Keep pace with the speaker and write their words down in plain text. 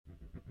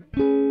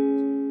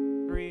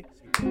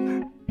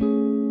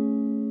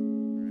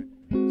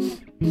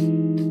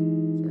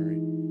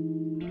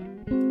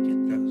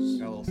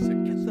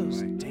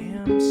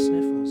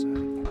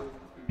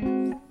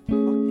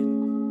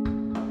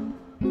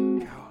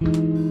All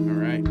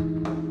right.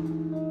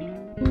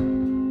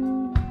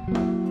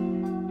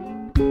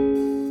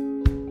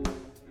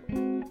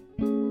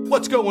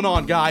 What's going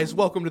on, guys?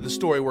 Welcome to the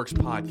Storyworks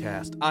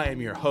podcast. I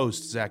am your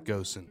host, Zach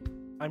Gosen.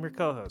 I'm your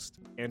co-host,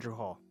 Andrew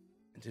Hall.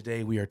 And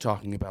today we are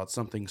talking about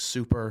something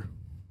super.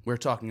 We're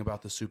talking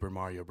about the Super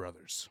Mario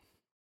Brothers.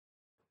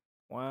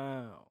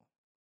 Wow.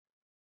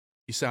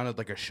 You sounded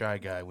like a shy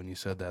guy when you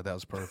said that. That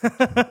was perfect.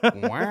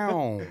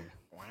 Wow.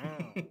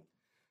 Wow.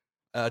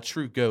 A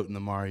true goat in the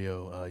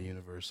Mario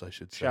universe, I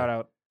should say. Shout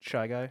out,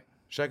 Shy Guy.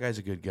 Shy Guy's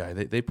a good guy.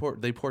 They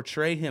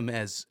portray him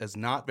as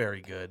not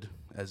very good,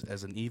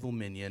 as an evil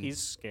minion. He's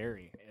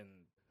scary in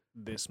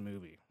this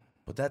movie.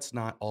 But that's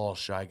not all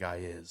Shy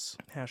Guy is.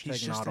 Hashtag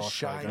He's just not a all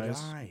shy guys.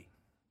 guy.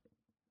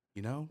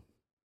 You know?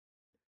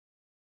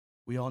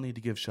 We all need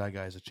to give Shy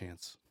Guys a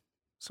chance.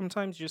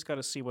 Sometimes you just got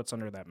to see what's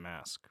under that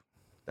mask.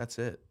 That's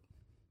it.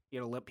 You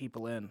got to let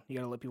people in. You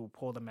got to let people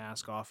pull the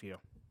mask off you.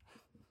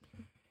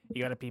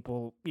 You got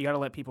to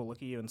let people look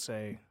at you and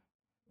say,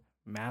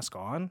 "Mask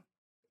on?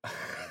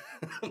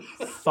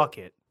 Fuck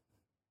it.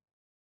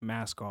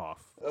 Mask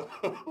off."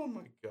 Oh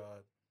my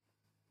God.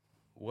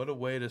 What a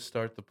way to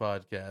start the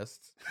podcast.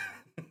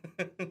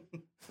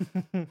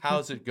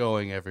 How's it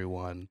going,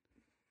 everyone?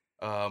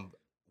 I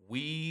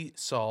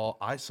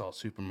saw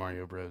Super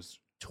Mario Bros.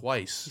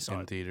 Twice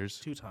in theaters.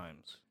 2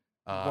 times.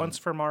 Once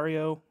for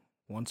Mario,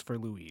 once for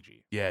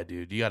Luigi. Yeah,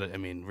 dude. You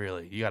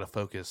gotta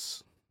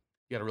focus.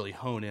 You gotta really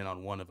hone in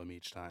on one of them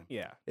each time.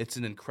 Yeah. It's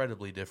an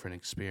incredibly different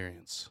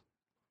experience.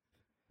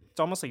 It's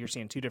almost like you're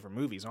seeing 2 different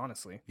movies,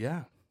 honestly.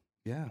 Yeah.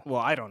 Yeah.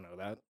 Well, I don't know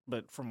that,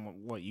 but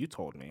from what you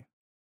told me.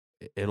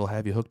 It'll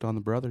have you hooked on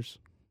the brothers.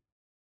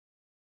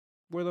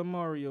 We're the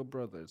Mario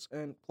Brothers,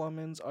 and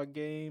plumbing's our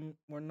game.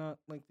 We're not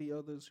like the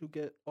others who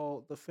get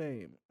all the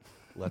fame.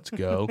 Let's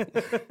go.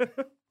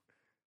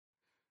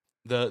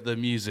 The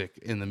music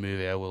in the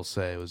movie, I will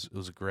say, was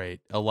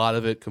great. A lot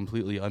of it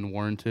completely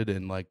unwarranted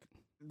and like.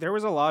 There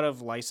was a lot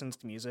of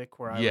licensed music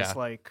where I was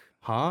like,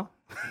 huh?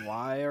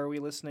 Why are we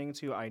listening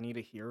to I Need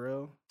a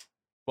Hero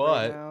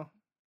But right now?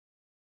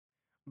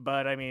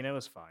 But, I mean, it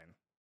was fine.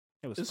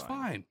 It's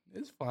fine.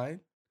 It's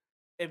fine.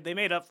 If they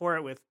made up for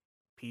it with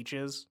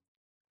Peaches.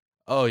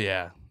 Oh,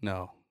 yeah.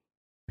 No.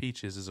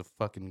 Peaches is a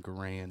fucking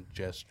grand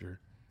gesture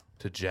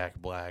to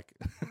Jack Black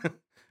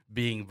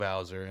being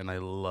Bowser, and I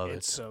love it.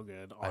 It's so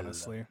good,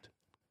 honestly.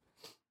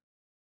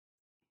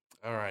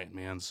 All right,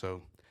 man.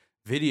 So,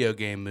 video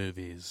game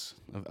movies,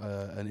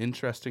 an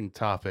interesting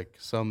topic.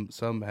 Some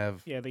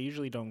have. Yeah, they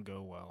usually don't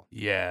go well.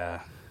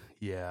 Yeah.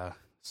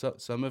 So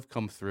some have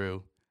come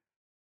through.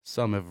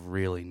 Some have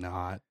really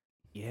not.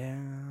 Yeah.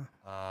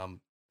 I'm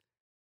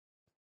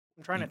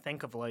trying to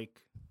think of like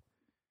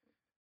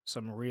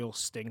some real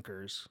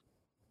stinkers.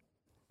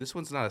 This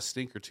one's not a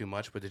stinker too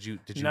much, but did you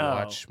No.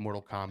 watch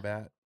Mortal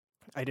Kombat?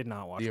 I did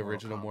not watch The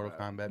original Mortal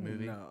Kombat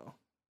movie? No.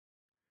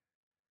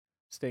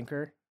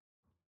 Stinker?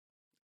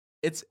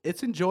 It's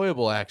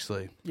enjoyable,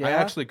 actually. Yeah? I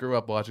actually grew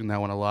up watching that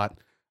one a lot.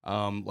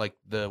 Like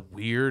the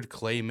weird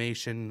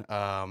claymation.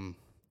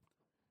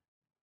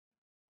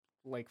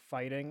 Like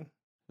fighting?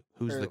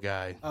 Who's Or- the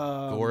guy?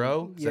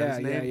 Goro? Is that his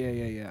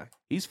name? Yeah.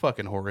 He's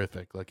fucking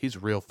horrific. Like he's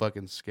real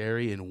fucking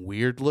scary and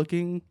weird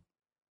looking.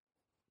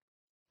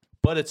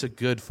 But it's a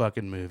good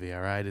fucking movie,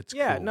 all right? It's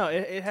Yeah, cool. no,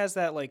 it has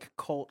that like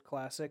cult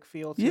classic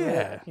feel to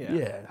Yeah, it.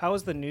 yeah. How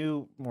was the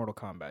new Mortal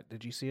Kombat?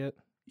 Did you see it?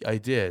 I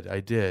did.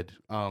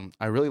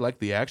 I really liked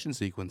the action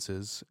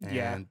sequences, and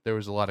Yeah. there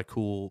was a lot of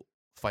cool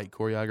fight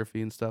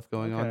choreography and stuff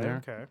going on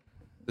there. Okay.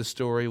 The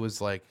story was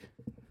like,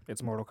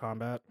 It's Mortal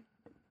Kombat.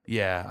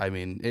 yeah, I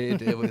mean,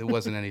 it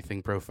wasn't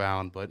anything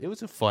profound, but it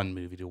was a fun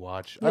movie to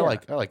watch. Yeah. I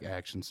like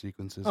action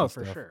sequences. Oh, and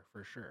for stuff.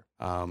 sure.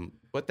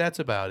 But that's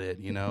about it.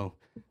 You know,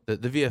 the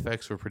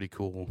VFX were pretty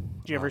cool.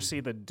 Did you ever see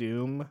the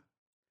Doom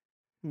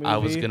movie? I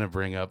was gonna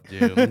bring up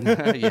Doom.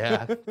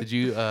 Yeah. Did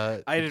you?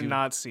 I did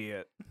not see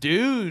it.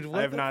 Dude, what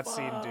I have the not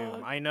seen fuck?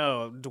 Doom. I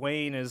know.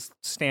 Dwayne is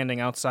standing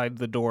outside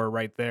the door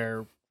right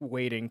there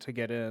waiting to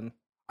get in.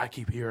 I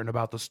keep hearing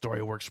about the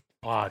Storyworks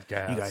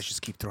podcast. You guys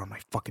just keep throwing my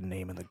fucking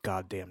name in the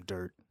goddamn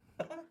dirt.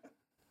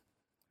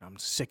 I'm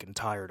sick and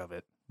tired of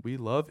it. We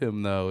love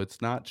him though.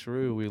 It's not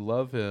true. We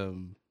love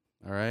him.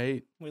 All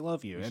right. We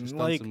love you. He's And just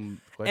done like some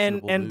and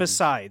questionable movies.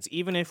 besides,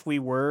 even if we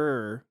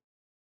were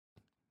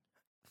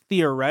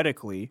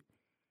theoretically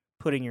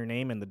putting your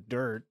name in the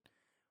dirt,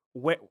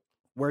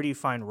 where do you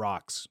find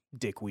rocks,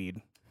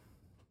 dickweed?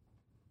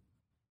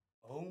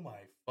 Oh my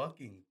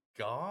fucking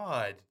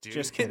god, dude!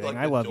 Just kidding. Like,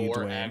 I the love you, door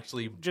Dwayne.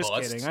 Actually, Just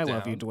busts kidding. I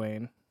love you,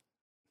 down.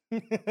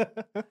 Dwayne.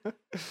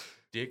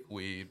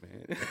 Dickweed,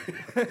 man.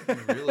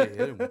 You really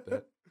hit him with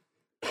that.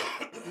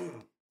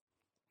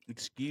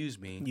 Excuse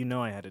me. You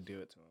know I had to do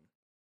it to him.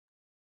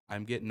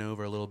 I'm getting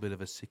over a little bit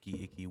of a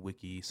sicky, icky,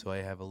 wicky, so I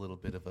have a little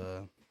bit of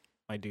a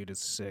My dude is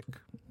sick.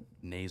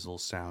 nasal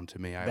sound to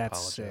me. I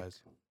That's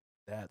apologize. sick.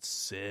 That's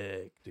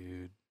sick,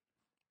 dude.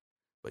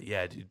 But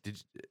yeah, dude.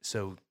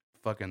 So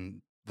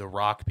fucking The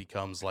Rock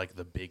becomes like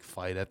the big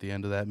fight at the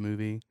end of that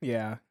movie,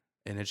 Yeah.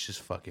 and it's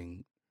just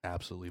fucking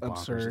absolutely bonkers.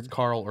 Absurd. It's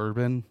Carl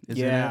Urban is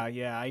in yeah, it.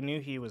 yeah. I knew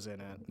he was in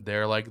it.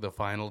 They're like the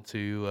final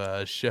two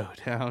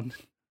showdown.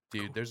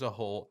 Dude, there's a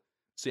whole...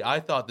 See, I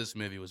thought this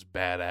movie was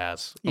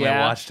badass when I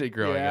Yeah, watched it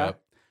growing yeah.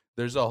 up.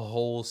 There's a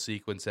whole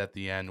sequence at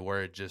the end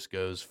where it just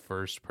goes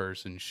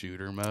first-person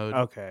shooter mode.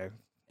 Okay,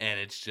 And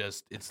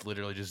it's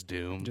literally just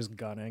Doom. just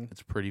gunning.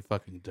 It's pretty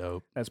fucking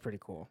dope. That's pretty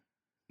cool.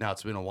 Now,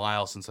 it's been a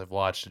while since I've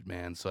watched it,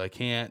 man, so I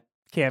can't...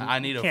 Can't I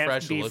need a can't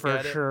fresh be look for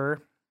at it.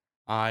 sure.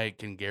 I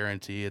can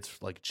guarantee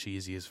it's, like,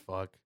 cheesy as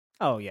fuck.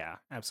 Oh yeah,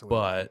 absolutely.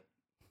 But...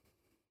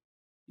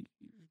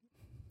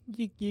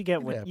 you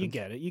get what you happens.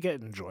 get it. You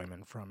get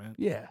enjoyment from it.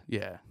 Yeah.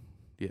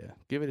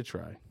 Give it a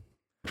try.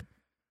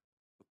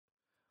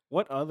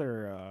 What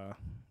other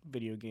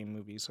video game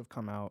movies have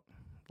come out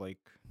like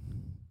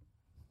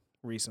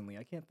recently?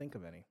 I can't think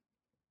of any.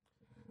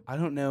 I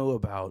don't know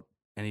about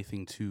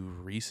anything too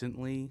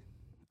recently.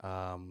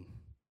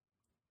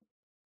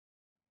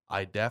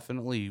 I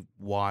definitely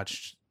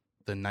watched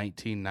the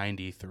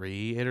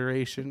 1993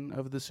 iteration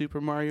of the Super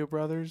Mario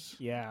Brothers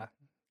Yeah,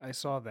 I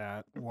saw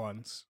that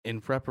once. in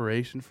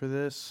preparation for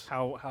this.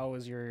 How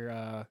was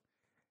your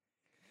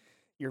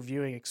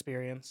viewing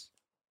experience?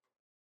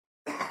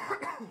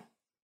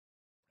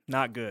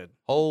 Not good.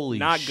 Holy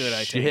Not good, I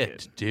take shit,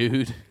 it.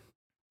 dude.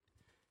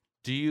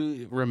 Do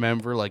you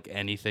remember like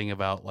anything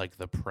about like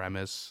the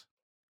premise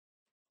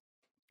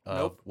of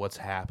Nope. what's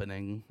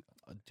happening,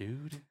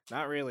 dude?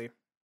 Not really.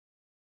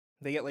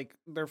 They get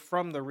they're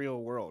from the real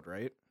world,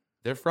 right?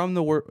 They're from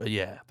the world.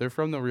 Yeah, they're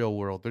from the real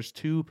world. There's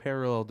two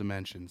parallel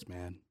dimensions,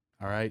 man.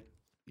 All right,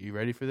 you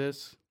ready for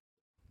this?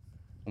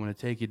 I'm gonna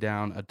take you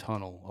down a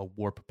tunnel, a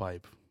warp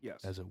pipe,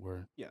 Yes. as it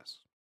were. Yes.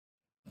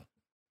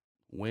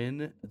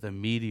 When the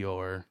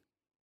meteor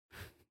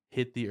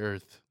hit the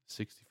Earth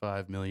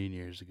 65 million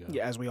years ago.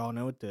 Yeah, as we all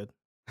know, it did.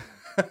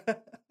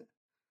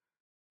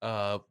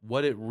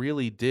 What it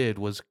really did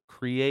was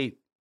create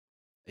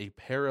a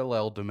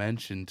parallel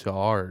dimension to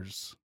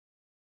ours.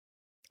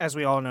 As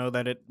we all know,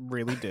 that it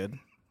really did.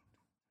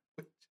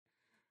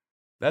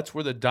 That's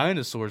where the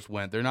dinosaurs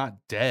went. They're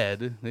not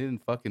dead. They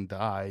didn't fucking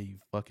die, you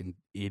fucking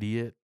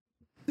idiot.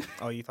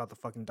 Oh, you thought the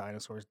fucking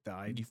dinosaurs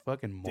died? You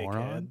fucking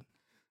moron.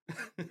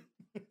 Dickhead.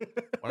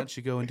 Why don't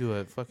you go into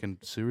a fucking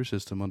sewer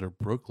system under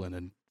Brooklyn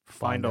and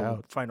find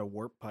out? Find a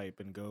warp pipe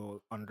and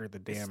go under the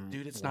damn.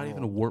 Dude, it's not even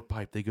a world. warp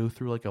pipe. They go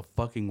through like a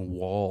fucking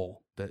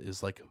wall that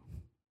is like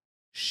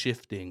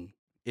shifting.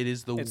 It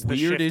is the It's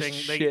weirdest the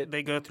shifting. shit.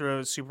 They go through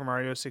a Super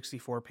Mario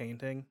 64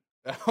 painting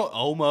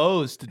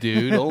Almost,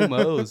 dude.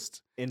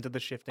 Almost. into the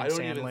shifting I don't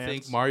sand even lands.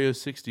 think Mario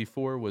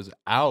 64 was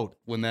out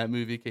when that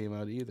movie came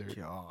out either.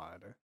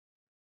 God.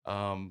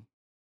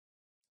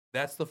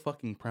 That's the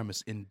fucking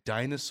premise. And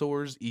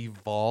dinosaurs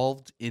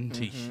evolved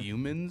into Mhm.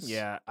 humans.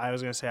 Yeah, I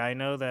was gonna say I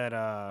know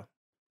that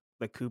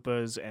the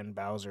Koopas and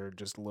Bowser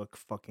just look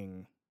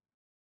fucking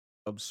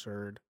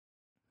absurd.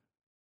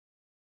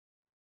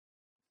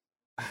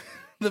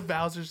 The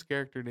Bowser's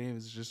character name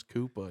is just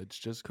Koopa. It's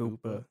just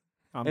Koopa.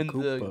 I'm And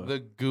Koopa. the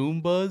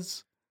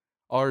Goombas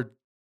are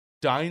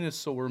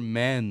dinosaur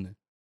men.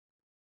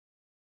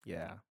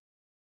 Yeah,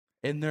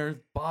 And their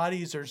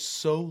bodies are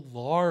so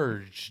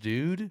large,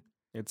 dude.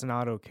 it's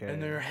not okay.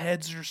 And their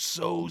heads are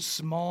so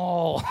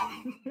small.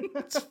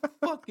 It's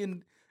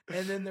fucking...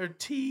 And then their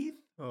teeth.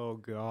 oh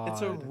god,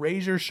 It's a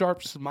razor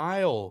sharp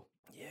smile.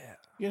 yeah.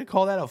 You gonna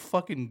call that a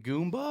fucking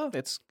Goomba?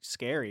 It's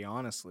scary,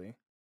 honestly.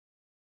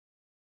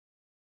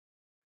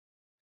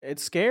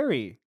 It's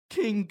scary.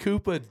 King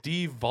Koopa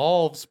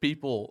devolves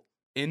people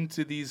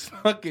into these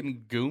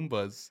fucking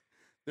Goombas.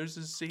 There's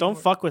a scene. Don't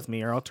where- fuck with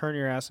me, or I'll turn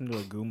your ass into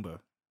a Goomba.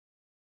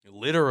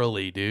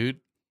 Literally, dude.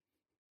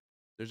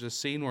 There's a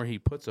scene where he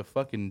puts a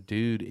fucking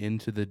dude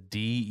into the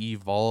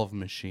de-evolve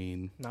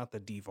machine, Not the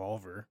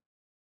Devolver.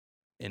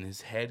 and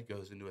his head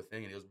goes into a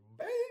thing, and he goes.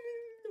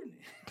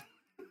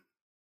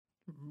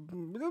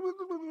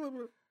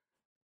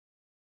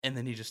 And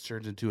then he just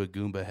turns into a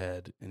Goomba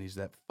head, and he's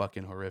that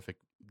fucking horrific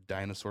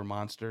dinosaur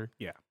monster.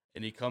 Yeah.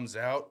 And he comes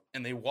out,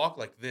 and they walk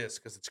like this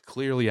because it's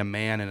clearly a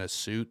man in a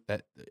suit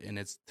and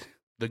it's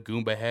the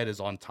Goomba head is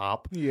on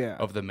top Yeah.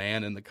 of the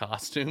man in the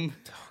costume,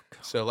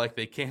 so like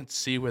they can't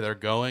see where they're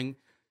going.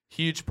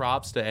 Huge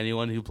props to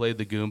anyone who played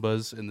the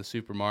Goombas in the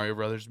Super Mario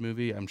Brothers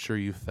movie. I'm sure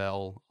you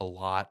fell a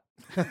lot.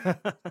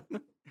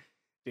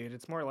 Dude,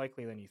 it's more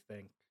likely than you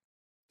think.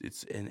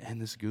 It's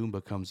and this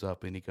Goomba comes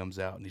up and he comes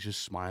out and he's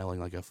just smiling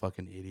like a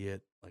fucking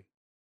idiot. Like,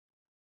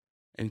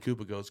 and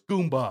Koopa goes,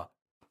 Goomba,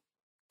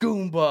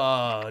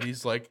 Goomba, and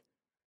he's like,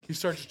 he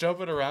starts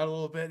jumping around a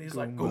little bit. And he's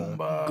like,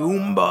 Goomba,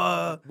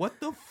 Goomba. What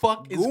the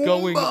fuck is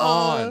going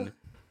on?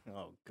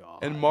 Oh god.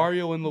 And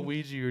Mario and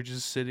Luigi are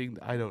just sitting.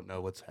 I don't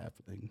know what's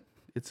happening.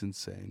 It's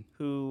insane.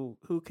 Who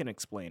can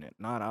explain it?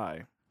 Not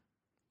I.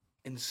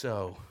 And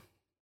so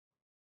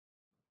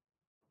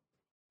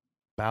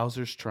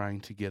Bowser's trying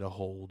to get a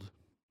hold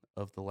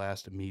of the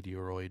last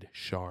meteoroid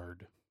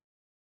shard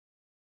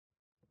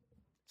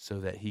so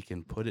that he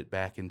can put it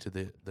back into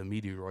the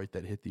meteoroid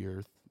that hit the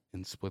Earth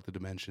and split the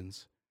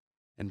dimensions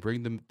and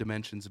bring the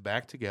dimensions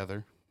back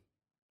together.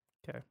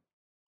 Okay.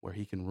 Where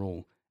he can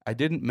rule. I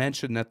didn't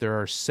mention that there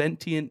are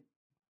sentient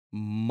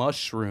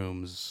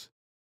mushrooms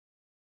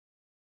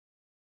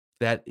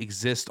that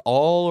exist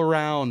all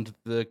around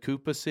the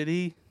Koopa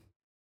City,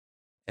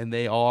 and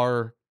they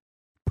are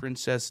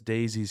Princess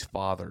Daisy's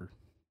father.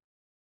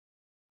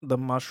 The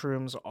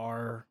mushrooms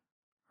are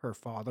her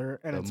father,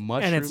 and The it's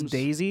mushrooms-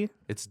 Daisy.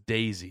 It's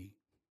Daisy.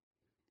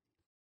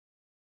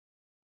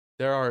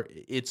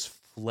 It's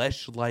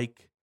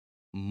flesh-like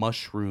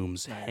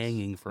mushrooms Nice.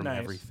 hanging from Nice.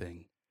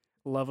 everything.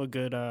 Love a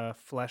good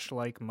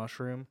flesh-like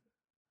mushroom.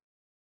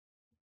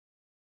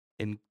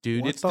 And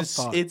dude, What the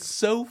fuck? it's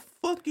so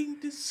fucking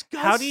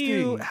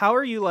disgusting. How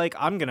are you like,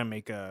 I'm gonna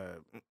make a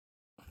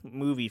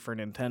movie for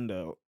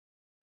Nintendo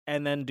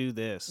and then do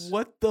this?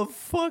 What the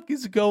fuck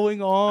is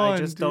going on? I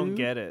just don't dude?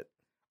 get it.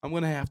 I'm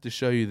gonna have to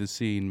show you the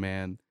scene,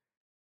 man.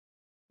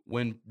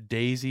 When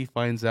Daisy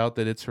finds out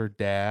that it's her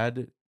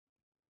dad,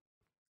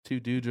 two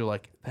dudes are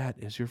like, "That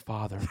is your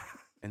father,"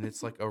 and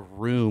it's like a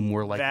room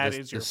where like That this,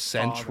 is the your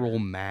central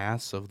father.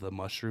 mass of the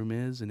mushroom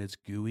is, and it's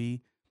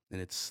gooey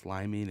and it's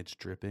slimy and it's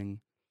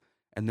dripping,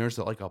 and there's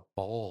like a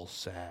ball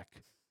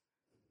sack.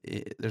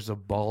 There's a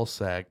ball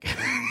sack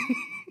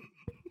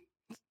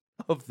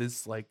of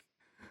this like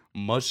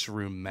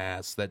mushroom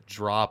mass that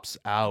drops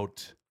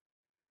out.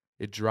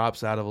 It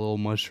drops out of a little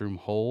mushroom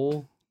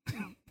hole,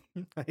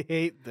 I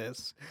hate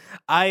this.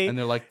 and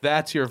they're like,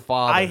 "That's your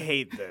father." I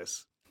hate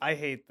this. I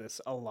hate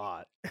this a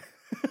lot.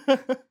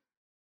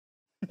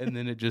 And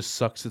then it just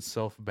sucks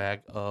itself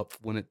back up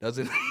when it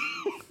doesn't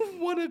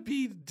want to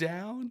be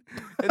down.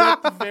 And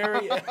at the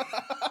very end,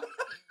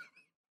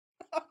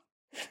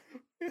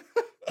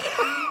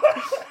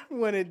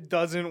 When it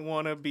doesn't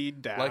want to be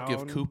down. like if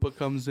Koopa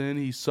comes in,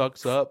 he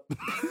sucks up.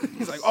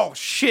 He's like, oh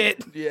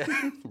shit. Yeah,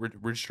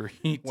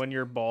 retreat. When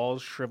your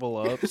balls shrivel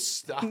up.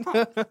 Stop,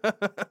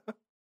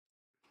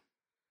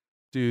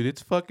 dude.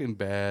 It's fucking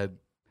bad.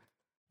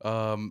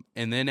 And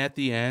then at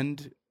the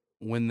end,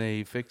 when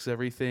they fix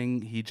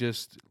everything, he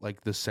just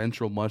like the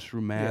central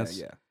mushroom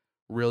mass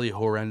really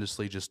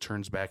horrendously just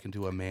turns back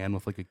into a man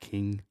with like a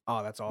king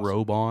Oh, that's awesome.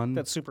 robe on.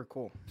 That's super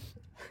cool.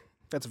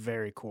 That's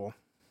very cool.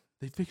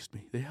 They fixed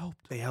me. They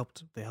helped. They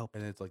helped.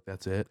 And it's like,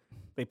 that's it.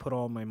 They put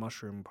all my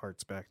mushroom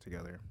parts back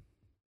together.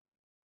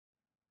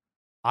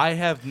 I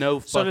have no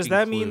fucking So does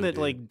that clue, mean that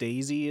dude. like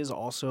Daisy is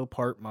also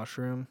part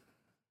mushroom?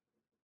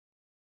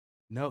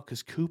 No,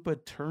 because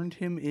Koopa turned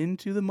him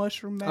into the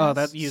mushroom mass. Oh,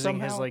 that's using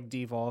his somehow. like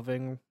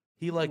devolving.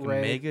 He like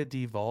ray. mega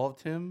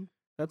devolved him.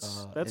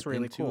 That's and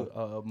really into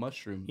cool. A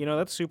mushroom. You know,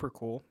 that's super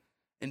cool.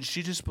 And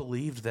she just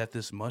believed that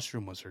this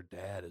mushroom was her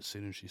dad as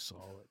soon as she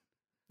saw it.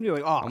 You're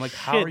like, oh I'm like, shit,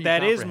 how are you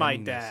that is my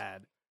comprehending this?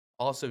 dad.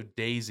 Also,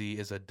 Daisy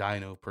is a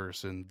dino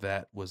person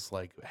that was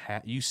like,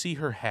 you see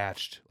her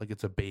hatched, like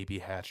it's a baby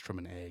hatched from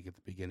an egg at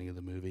the beginning of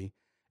the movie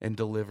and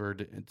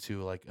delivered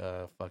to like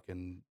a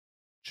fucking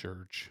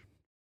church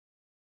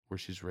where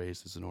she's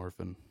raised as an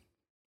orphan.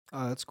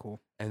 Oh, that's cool.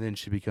 And then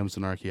she becomes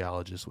an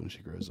archaeologist when she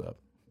grows up.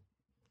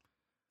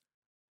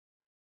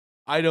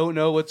 I don't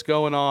know what's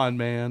going on,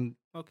 man.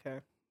 Okay.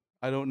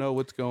 I don't know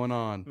what's going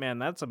on. Man,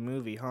 that's a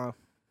movie, huh?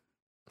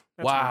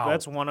 That's Wow.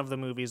 That's one of the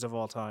movies of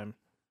all time.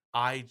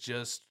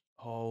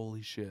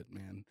 Holy shit,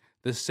 man.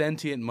 The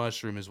sentient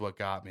mushroom is what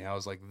got me. I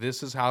was like,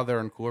 this is how they're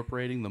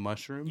incorporating the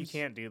mushrooms? You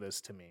can't do this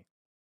to me.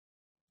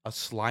 A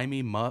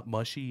slimy,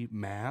 mushy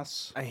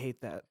mass? I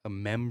hate that. A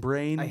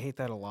membrane? I hate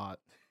that a lot.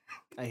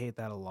 I hate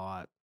that a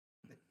lot.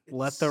 It's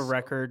Let the so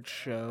record bad.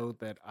 show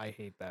that I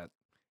hate that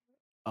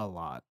a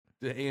lot.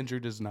 Andrew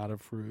does not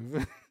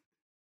approve.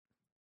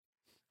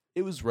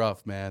 It was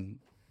rough, man.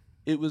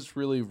 It was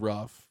really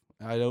rough.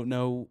 I don't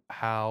know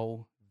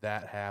how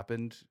that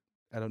happened.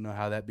 I don't know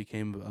how that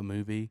became a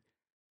movie.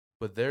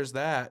 But there's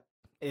that.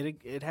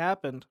 It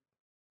happened.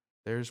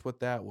 There's what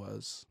that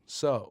was.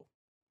 So,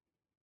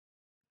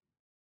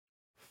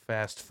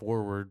 fast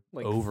forward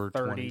Like over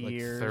 30 20,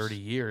 years. like 30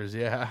 years,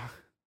 yeah.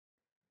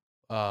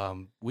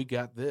 We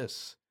got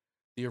this.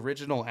 The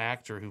original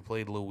actor who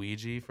played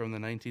Luigi from the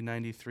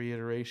 1993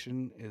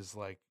 iteration is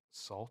like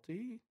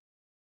salty.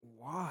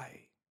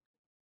 Why?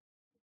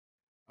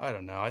 I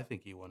don't know. I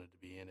think he wanted to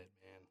be in it,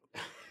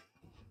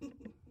 man.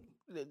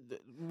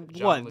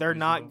 John What? They're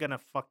not Leguizamo. gonna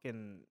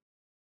fucking.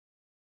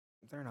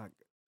 They're not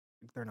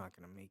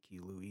gonna make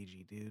you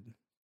Luigi, dude.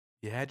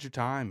 You had your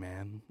time,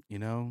 man. You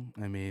know,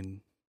 I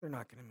mean, They're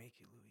not gonna make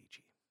you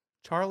Luigi.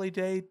 Charlie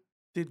Day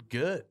did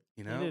good.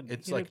 You know, did-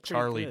 it's he like did pretty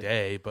Charlie good.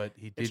 Day, but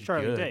he did It's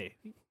Charlie good. Day,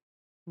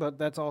 but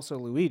that's also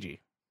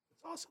Luigi.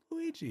 It's also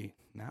Luigi.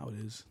 Now it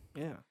is.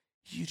 Yeah,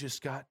 You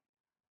just got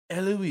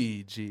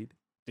Luigi.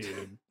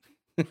 dude.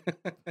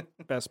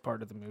 Best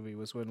part of the movie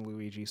was when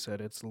Luigi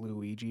said it's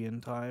Luigi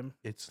in time,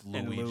 It's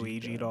and Luigi.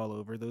 Luigi'd time. all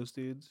over those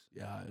dudes.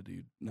 Yeah,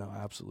 dude. No,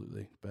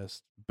 absolutely.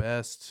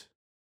 Best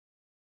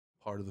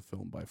part of the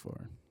film by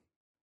far.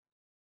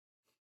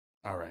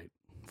 All right.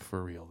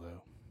 For real,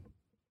 though.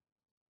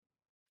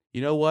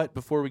 You know what?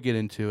 Before we get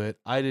into it,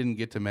 I didn't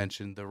get to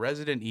mention the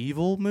Resident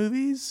Evil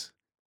movies.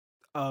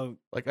 Oh,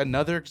 Like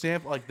another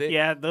example. Like they.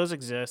 yeah, those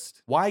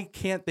exist. Why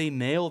can't they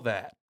nail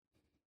that?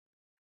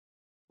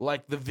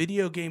 Like, the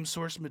video game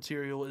source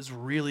material is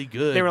really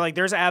good. They were like,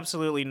 there's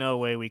absolutely no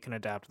way we can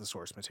adapt the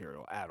source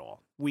material at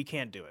all. We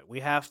can't do it. We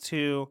have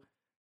to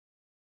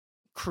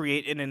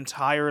create an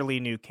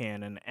entirely new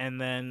canon and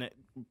then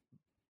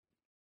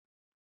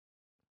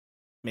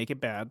make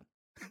it bad.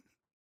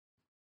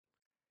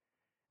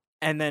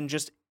 And then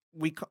just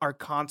are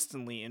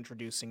constantly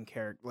introducing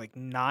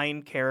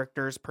 9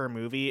 characters per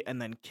movie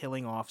and then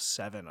killing off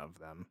 7 of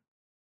them.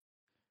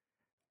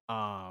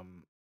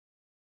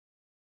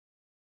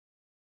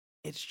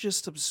 It's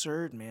just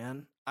absurd,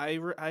 man. I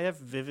have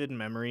vivid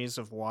memories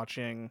of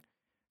watching,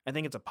 I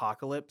think it's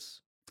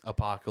Apocalypse.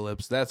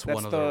 That's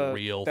one of the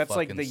real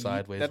fucking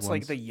sideways that's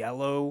ones. like the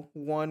yellow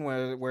one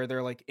where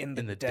they're like in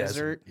the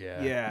desert.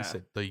 Yeah. You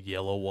said the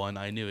yellow one.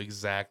 I knew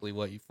exactly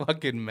what you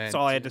fucking meant. That's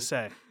all I had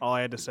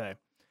to say.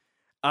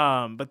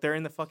 But they're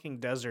in the fucking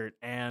desert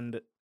and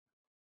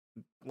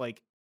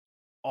like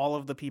all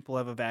of the people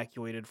have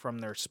evacuated from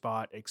their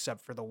spot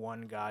except for the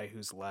one guy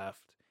who's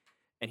left.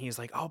 And he's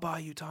like, I'll buy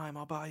you time.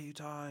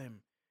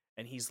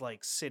 And he's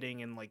like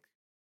sitting in like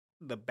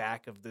the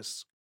back of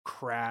this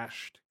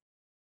crashed,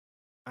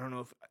 I don't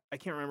know I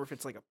can't remember if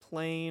it's like a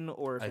plane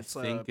or if it's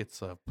I think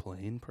it's a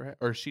plane,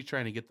 or is she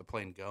trying to get the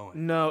plane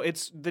going? No,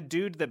 it's the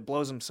dude that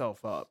blows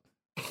himself up.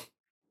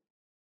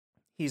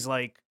 He's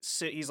like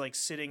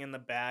sitting in the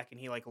back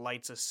and he like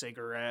lights a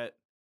cigarette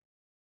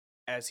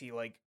as he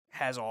like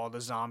has all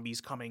the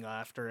zombies coming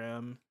after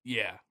him.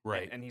 Yeah,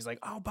 right. And he's like,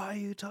 I'll buy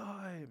you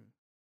time.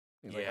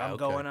 He's like, Yeah, I'm okay.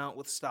 going out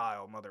with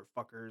style,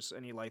 motherfuckers.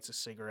 And he lights a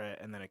cigarette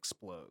and then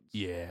explodes.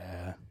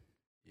 Yeah.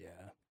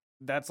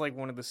 That's like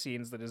one of the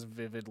scenes that is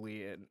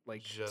vividly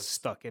Just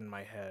stuck in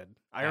my head.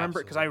 I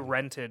remember because I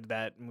rented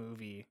that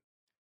movie.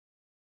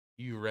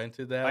 You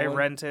rented that? I one?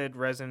 rented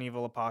Resident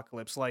Evil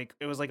Apocalypse. Like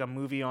it was like a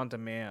movie on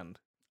demand.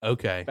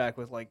 Okay. Back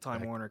with like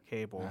Time Warner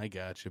Cable. I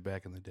got you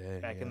back in the day.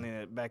 Back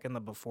in the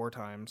before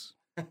times.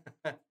 And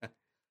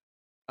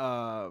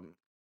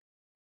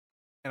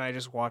I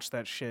just watched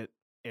that shit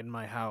in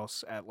my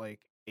house at like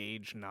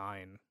age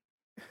 9.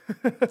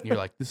 You're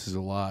like, this is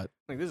a lot.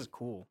 Like this is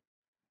cool.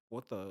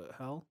 What the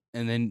hell?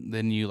 And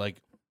then you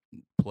like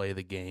play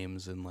the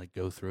games and like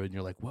go through it and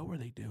you're like, what were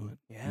they doing?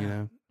 Yeah. You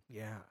know?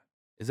 Yeah.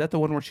 Is that the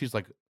one where she's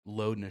like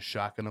loading a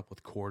shotgun up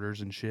with quarters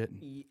and shit?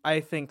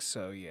 I think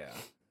so, yeah.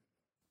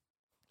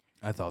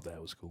 I thought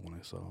that was cool when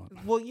I saw it.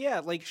 Well, yeah,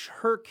 like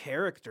her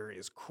character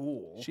is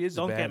cool. She is.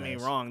 Don't get me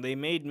wrong. They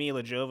made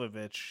Mila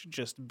Jovovich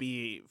just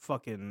be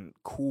fucking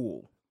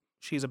cool.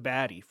 She's a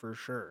baddie for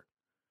sure.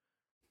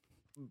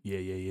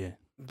 Yeah.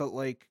 But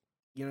like,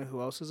 you know who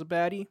else is a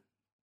baddie?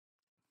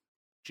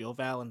 Jill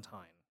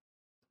Valentine.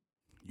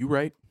 You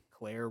right.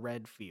 Claire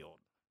Redfield.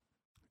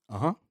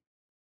 Uh-huh.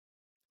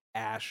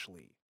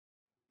 Ashley.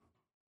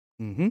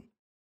 Mm-hmm.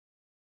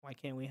 Why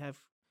can't we have...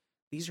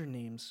 These are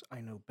names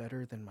I know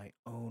better than my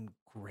own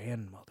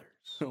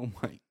grandmother's. Oh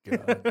my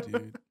god,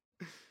 dude.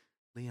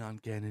 Leon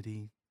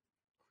Kennedy.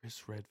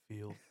 Chris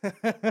Redfield.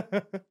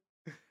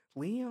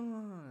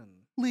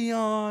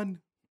 Leon.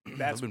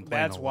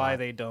 That's why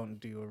they don't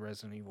do a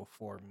Resident Evil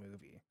 4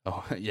 movie.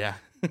 Oh, yeah.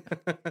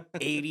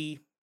 80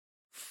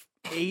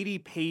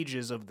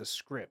 pages of the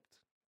script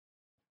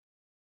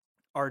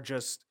are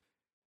just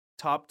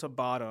top to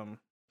bottom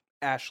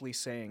Ashley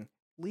saying,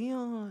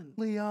 Leon.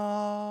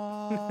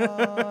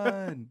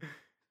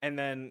 And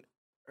then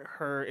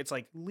it's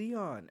like,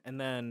 Leon.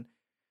 And then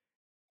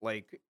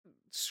like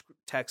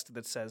text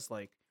that says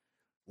like,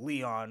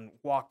 Leon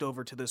walked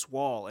over to this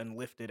wall and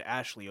lifted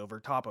Ashley over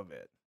top of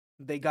it.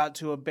 They got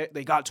to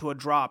a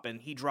drop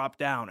and he dropped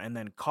down and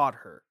then caught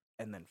her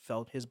and then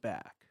felt his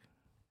back.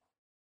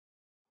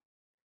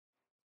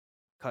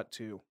 Cut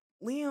to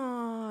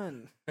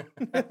Leon.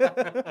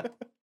 The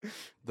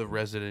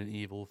Resident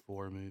Evil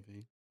 4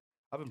 movie.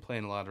 I've been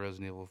playing a lot of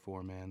Resident Evil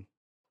 4, man.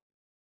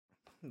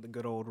 The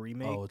good old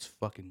remake. Oh, it's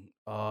fucking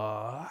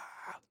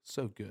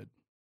so good.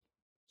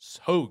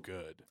 So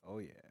good. Oh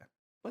yeah.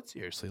 But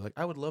seriously, like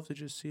I would love to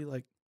just see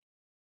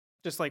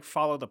just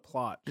follow the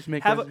plot. Just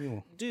make Resident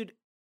Evil. Dude,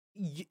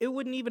 it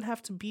wouldn't even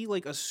have to be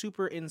like a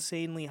super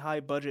insanely high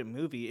budget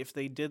movie if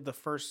they did the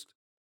first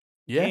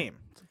game.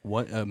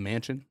 What, a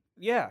mansion?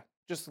 Yeah.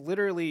 Just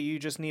literally you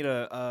just need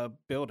a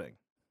building.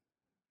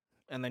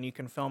 And then you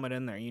can film it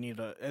in there.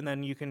 And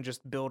then you can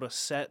just build a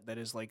set that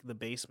is like the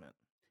basement.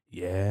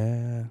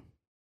 Yeah.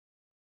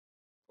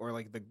 Or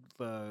like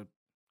the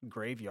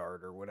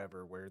graveyard or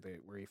whatever where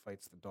he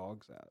fights the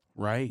dogs at.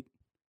 Right.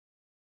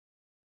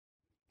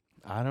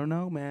 I don't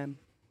know, man.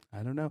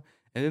 I don't know.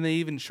 And then they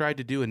even tried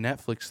to do a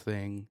Netflix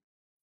thing.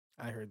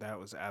 I heard that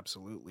was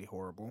absolutely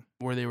horrible.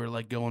 Where they were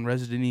like going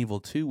Resident Evil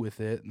 2 with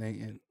it,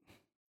 and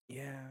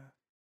yeah,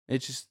 it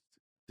just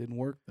didn't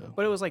work though.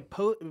 But it was like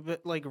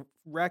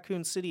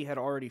Raccoon City had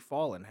already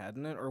fallen,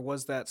 hadn't it? Or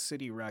was that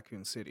city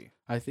Raccoon City?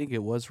 I think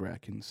it was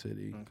Raccoon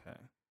City. Okay.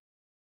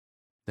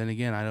 Then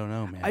again, I don't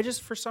know, man. I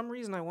just, for some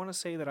reason, I want to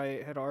say that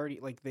I had already,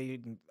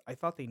 I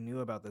thought they knew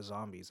about the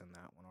zombies in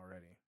that one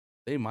already.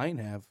 They might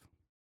have.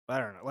 I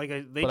don't know.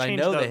 They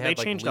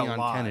changed Leon a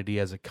lot. Kennedy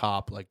as a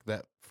cop, like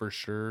that for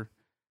sure.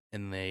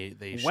 And they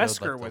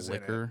Wesker showed was the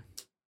liquor.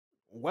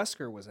 in it.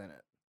 Wesker was in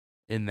it.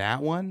 In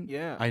that one?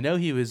 Yeah. I know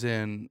he was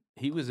in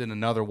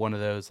another one of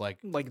those like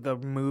the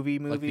movies.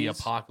 like the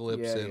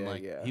Apocalypse Yeah, and yeah,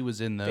 like yeah. he was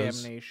in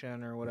those.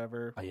 Damnation or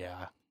whatever.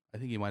 Yeah. I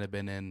think he might have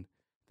been in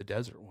the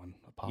desert one,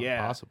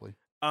 Yeah. possibly.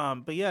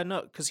 But yeah,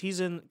 no,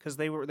 because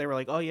they were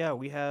like, oh yeah,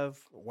 we have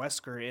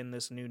Wesker in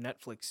this new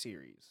Netflix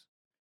series,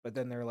 but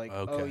then they're like,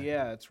 oh Okay.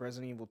 yeah, it's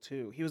Resident Evil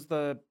 2. He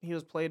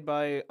was played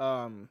by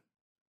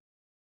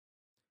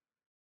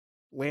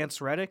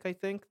Lance Reddick, I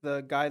think,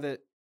 the guy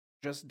that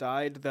just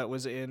died that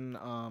was in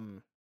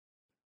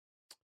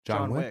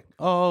John Wick.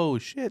 Oh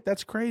shit,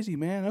 that's crazy,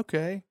 man.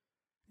 Okay.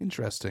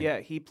 Interesting. Yeah,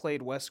 he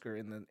played Wesker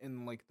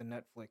in like the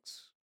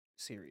Netflix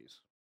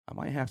series. I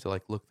might have to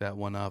like look that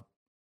one up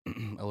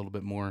a little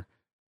bit more.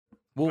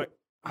 Well,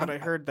 But I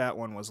heard that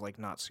one was like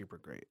not super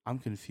great. I'm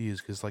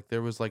confused because like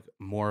there was like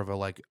more of a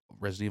like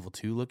Resident Evil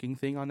 2 looking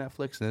thing on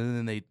Netflix,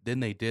 and then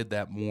they did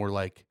that more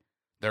like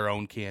their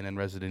own canon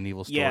Resident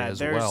Evil story as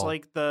well. Yeah, there's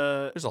like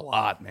there's a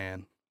lot,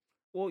 man.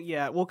 Well,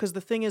 yeah, because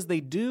the thing is,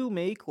 they do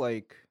make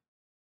like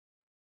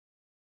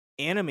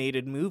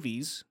animated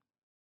movies.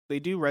 They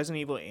do Resident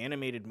Evil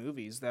animated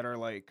movies that are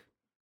like,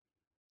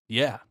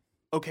 Yeah,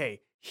 okay,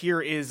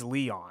 here is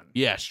Leon.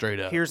 yeah, straight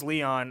up. Here's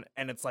Leon,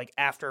 and it's like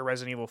after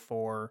Resident Evil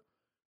 4,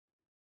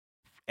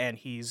 and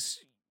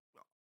he's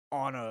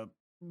on a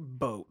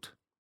boat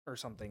or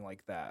something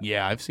like that.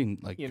 Yeah, I've seen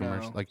like You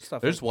commercials. know, Like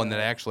stuff there's like one that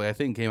that. actually I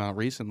think came out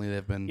recently.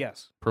 They've been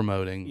Yes,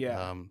 promoting.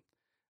 Yeah.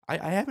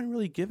 I haven't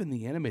really given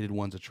the animated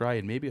ones a try,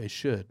 and maybe I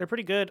should. they're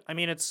pretty good. I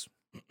mean, it's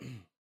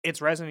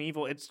Resident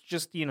Evil. It's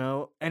just,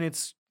 and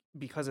it's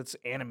because it's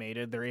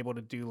animated, they're able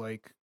to do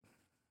like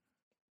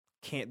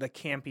the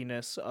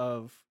campiness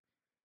of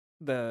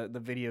the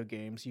video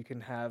games. You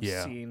can have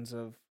Yeah. scenes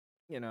of,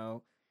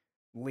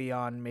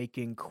 Leon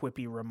making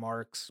quippy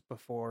remarks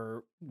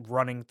before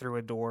running through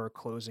a door,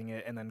 closing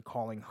it, and then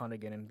calling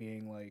Hunnigan and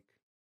being like,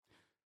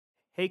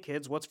 "Hey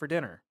kids, what's for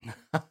dinner?"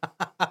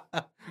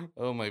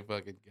 Oh my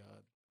fucking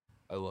god,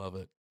 I love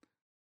it.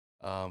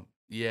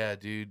 Yeah,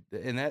 dude,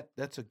 and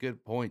that's a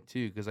good point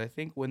too, because I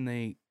think when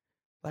they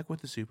like with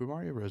the Super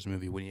Mario Bros.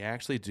 Movie, when you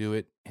actually do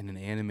it in an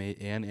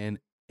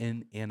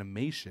in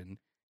animation,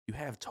 you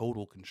have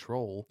total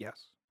control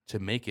Yes. to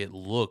make it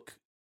look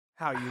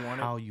How you want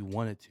how you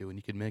want it to, and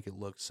you can make it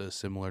look so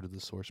similar to the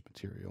source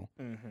material.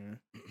 it. Mm-hmm.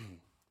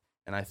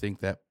 And I think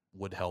that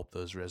would help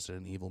those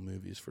Resident Evil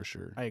movies for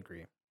sure. I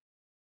agree.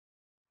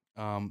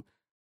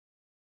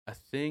 I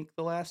think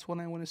the last one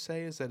I want to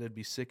say is that it'd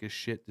be sick as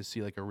shit to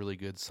see like a really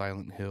good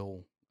Silent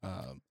Hill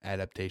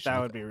adaptation. That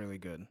like would be really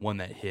good. one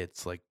that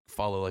hits, like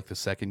follow like the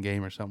second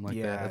game or something like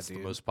that. Yeah, That's the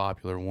dude. most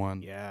popular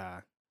one.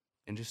 Yeah.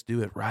 And just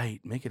do it right.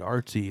 Make it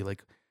artsy.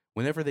 Like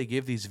whenever they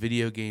give these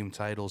video game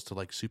titles to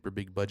like super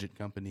big budget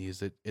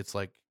companies, it's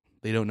like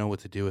they don't know what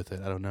to do with it.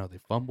 I don't know. They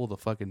fumble the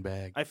fucking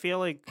bag. I feel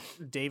like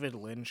David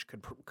Lynch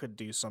could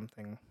do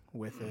something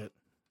with it.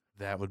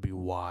 That would be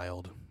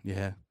wild.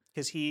 Yeah.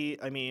 Because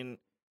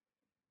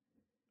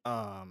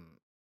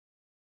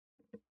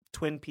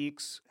Twin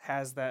Peaks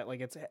has that,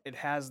 like, it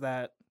has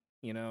that,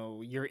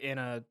 you're in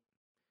a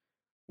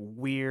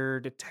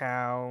weird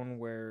town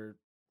where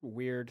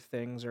weird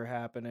things are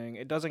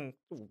happening.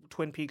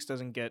 Twin Peaks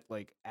doesn't get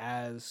like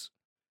as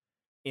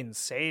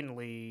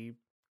insanely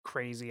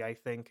crazy, I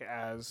think,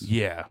 as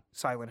Yeah.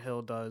 Silent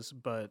Hill does,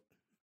 but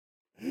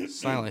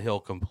Silent Hill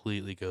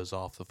completely goes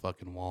off the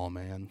fucking wall,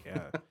 man.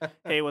 yeah.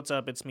 Hey, what's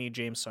up? It's me,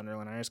 James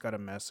Sunderland. I just got a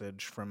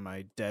message from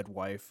my dead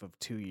wife of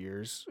 2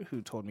 years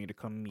who told me to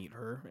come meet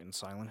her in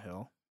Silent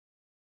Hill.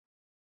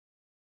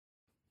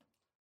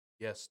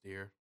 Yes,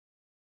 dear.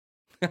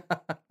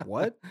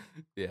 What?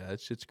 Yeah, that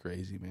shit's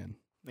crazy, man.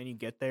 Then you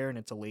get there and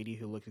it's a lady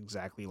who looks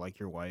exactly like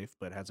your wife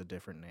but has a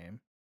different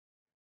name.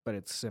 But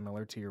it's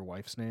similar to your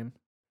wife's name.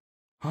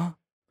 Huh?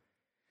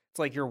 It's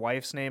like your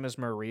wife's name is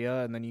Maria,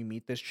 and then you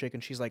meet this chick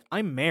and she's like,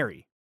 "I'm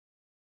Mary."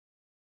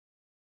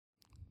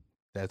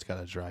 That's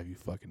gotta drive you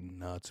fucking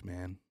nuts,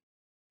 man.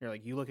 You're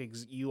like,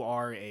 you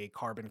are a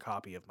carbon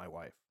copy of my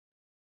wife.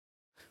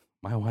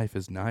 My wife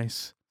is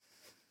nice.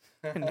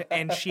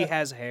 And she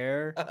has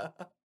hair.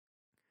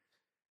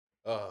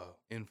 Oh,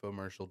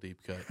 infomercial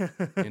deep cut.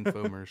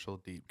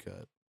 Infomercial deep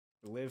cut.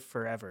 Live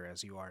forever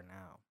as you are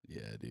now.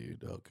 Yeah,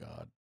 dude. Oh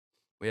god.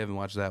 We haven't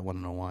watched that one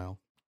in a while.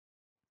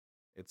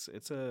 It's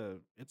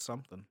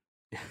something.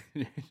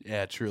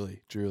 Yeah,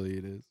 truly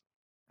it is.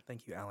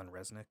 Thank you, Alan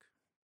Resnick.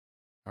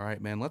 All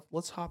right, man.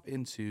 Let's hop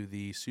into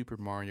the Super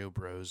Mario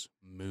Bros.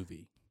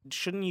 Movie.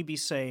 Shouldn't you be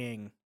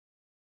saying,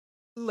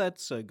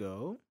 "Let's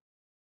go"?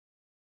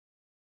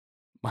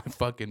 My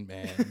fucking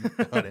man.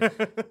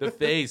 The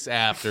face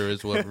after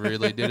is what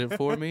really did it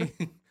for me.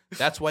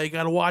 That's why you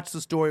got to watch the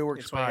Storyworks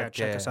That's why you gotta podcast.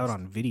 check us out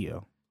on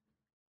video.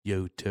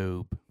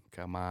 YouTube.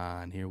 Come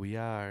on, here we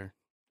are.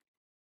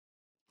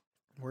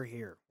 We're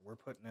here. We're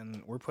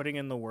putting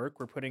in the work.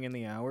 We're putting in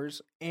the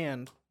hours,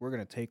 and we're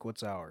gonna take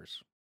what's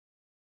ours.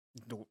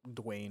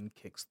 Dwayne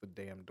kicks the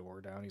damn door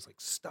down. He's like,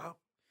 "Stop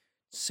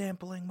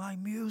sampling my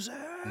music."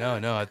 No.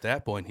 At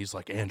that point, he's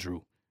like,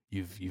 Andrew,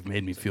 you've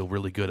made me feel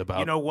really good about.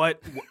 You know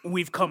what?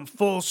 We've come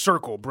full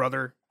circle,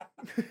 brother.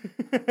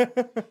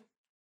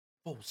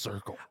 Full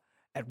circle.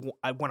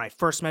 When I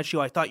first met you,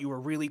 I thought you were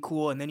really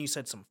cool, and then you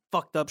said some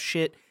fucked up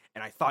shit,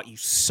 and I thought you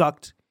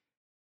sucked.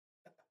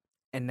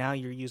 And now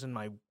you're using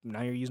my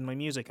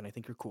music, and I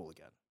think you're cool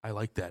again. I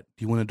like that.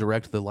 Do you want to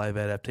direct the live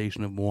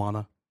adaptation of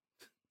Moana?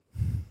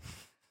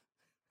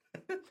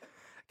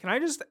 Can I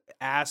just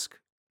ask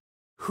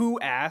who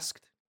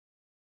asked?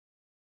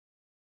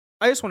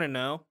 I just want to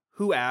know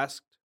who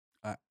asked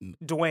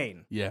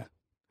Dwayne. Yeah.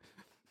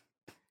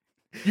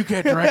 You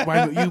can't direct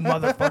my you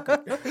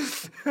motherfucker.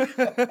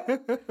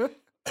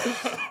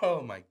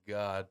 Oh my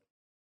god.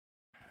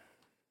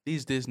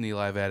 These Disney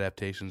live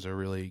adaptations are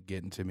really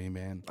getting to me,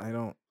 man. I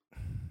don't.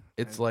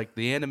 It's like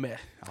the anime.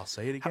 I'll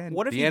say it again.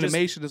 What if the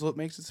animation is what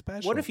makes it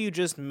special. What if you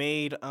just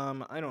made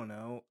I don't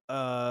know,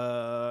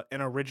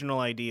 an original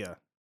idea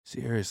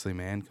Seriously,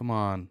 man, come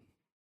on.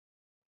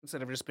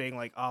 instead of just being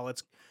like, oh,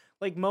 let's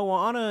like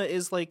Moana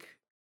is like.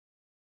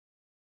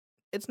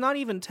 It's not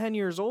even 10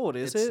 years old,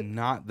 is It's it?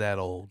 not that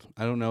old.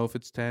 I don't know if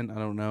it's 10. I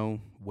don't know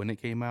when it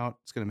came out.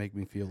 It's going to make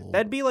me feel old.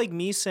 That'd be like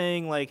me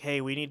saying like,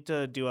 hey, we need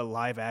to do a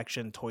live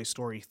action Toy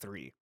Story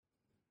 3.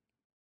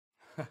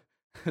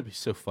 That'd be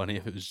so funny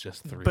if it was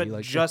just 3. But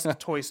like, just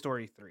Toy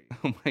Story 3.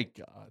 Oh my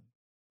god.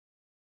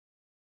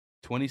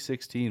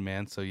 2016,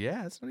 man. So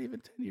yeah, it's not even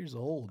 10 years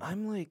old.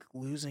 I'm like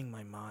losing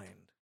my mind.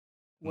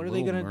 What are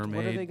Little they gonna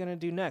Mermaid.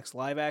 do next?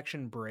 Live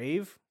action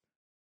Brave?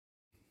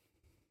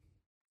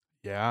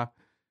 Yeah,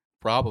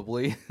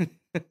 probably.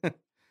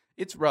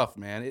 It's rough,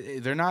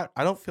 man. They're not.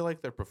 I don't feel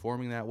like they're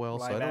performing that well.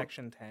 So Live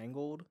action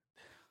Tangled?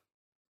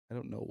 I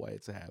don't know why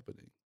it's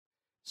happening.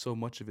 So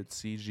much of it's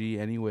CG,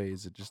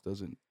 anyways. It just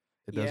doesn't.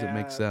 It doesn't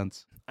make Yeah.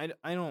 sense. I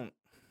don't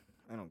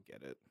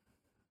get it.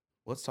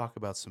 Let's talk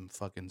about some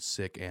fucking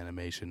sick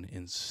animation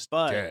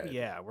instead. But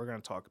yeah, we're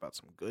gonna talk about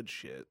some good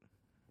shit.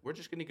 We're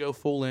just gonna go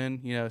full in.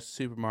 You know,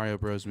 Super Mario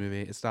Bros.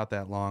 Movie. It's not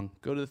that long.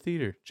 Go to the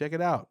theater. Check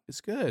it out.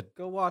 It's good.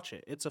 Go watch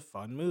it. It's a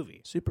fun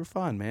movie. Super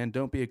fun, man.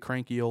 Don't be a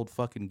cranky old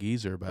fucking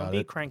geezer Don't about be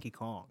it. Cranky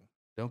Kong.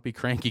 Don't be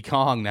cranky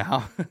Kong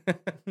now.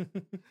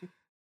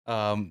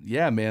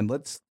 Yeah, man.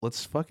 Let's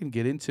fucking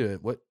get into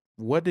it.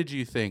 What did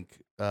you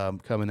think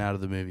coming out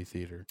of the movie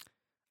theater?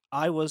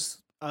 I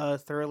was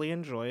thoroughly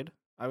enjoyed.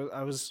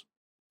 I was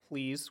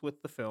pleased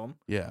with the film.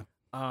 Yeah.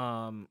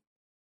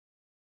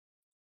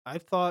 I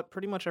thought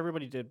pretty much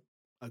everybody did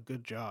a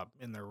good job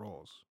in their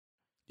roles.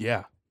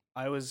 Yeah.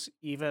 I was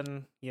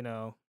even,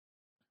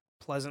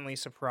 pleasantly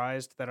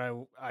surprised that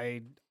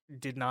I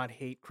did not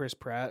hate Chris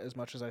Pratt as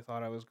much as I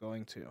thought I was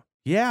going to.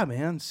 Yeah,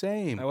 man.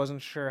 Same. I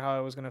wasn't sure how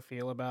I was going to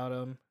feel about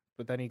him,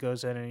 but then he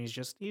goes in and he's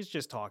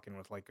just talking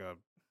with like a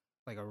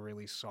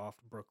really soft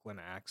Brooklyn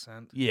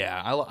accent.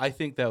 Yeah, I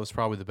think that was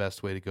probably the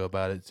best way to go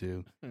about it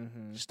too.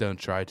 Mm-hmm. Just don't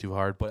try too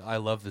hard. But I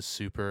love the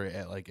super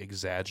like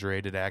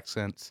exaggerated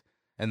accents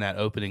and that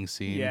opening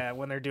scene. Yeah,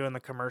 when they're doing the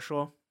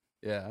commercial.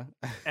 Yeah.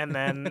 And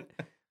then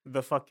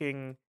the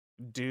fucking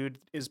dude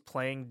is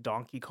playing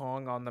Donkey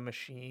Kong on the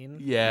machine.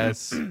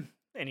 Yes.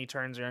 And he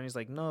turns around and he's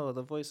like, no,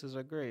 the voices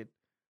are great.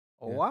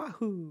 Yeah.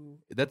 Wahoo.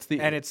 That's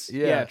the And it's,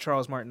 yeah.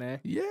 Charles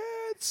Martinet. Yeah,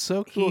 it's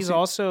so cool. He's See,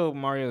 also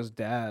Mario's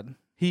dad.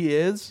 he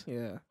is?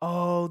 Yeah.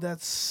 Oh,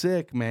 that's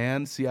sick,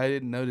 man. See, I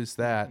didn't notice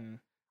that. Mhm.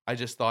 I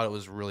just thought it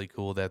was really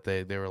cool that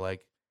they were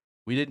like,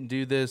 we didn't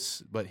do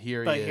this, but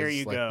here he is. Here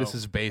you like, go. This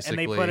is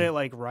basically And they put it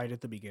like right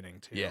at the beginning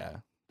too. Yeah.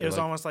 It was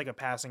like, almost like a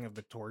passing of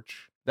the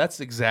torch.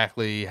 that's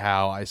exactly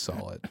how I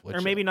saw it.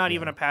 Or maybe not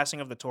even a passing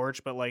of the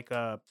torch, but like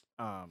a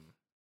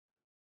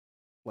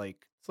like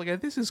It's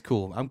like this is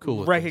cool. I'm cool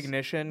with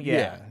recognition. this.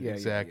 Yeah,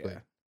 exactly.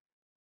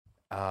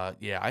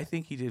 Yeah, I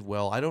think he did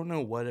well. I don't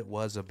know what it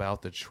was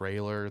about the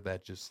trailer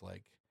that just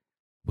like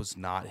was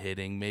not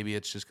hitting. Maybe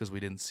it's just because we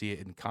didn't see it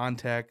in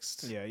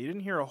context. Yeah, you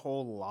didn't hear a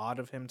whole lot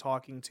of him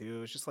talking too.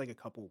 It was just like a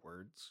couple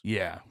words.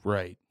 Yeah,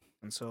 right.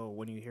 And so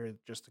when you hear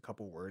just a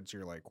couple words,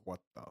 you're like, what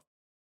the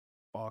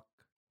fuck?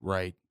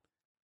 Right.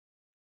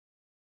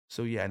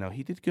 So yeah, no,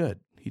 he did good.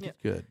 He Yeah.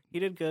 did good. He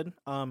did good.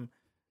 I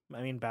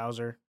mean,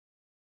 Bowser,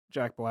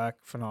 Jack Black,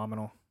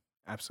 phenomenal.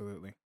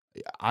 Absolutely.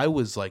 I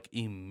was like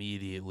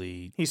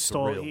immediately He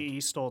stole thrilled. he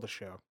stole the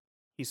show.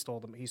 He stole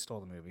the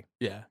movie.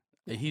 Yeah.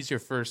 He's your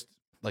first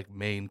like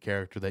main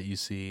character that you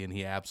see, and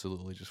he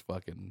absolutely just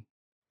fucking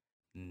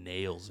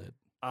nails it.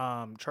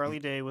 Charlie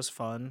Day was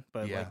fun,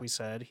 but Yeah. like we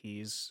said,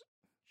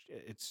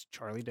 it's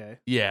Charlie Day.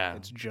 Yeah,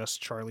 It's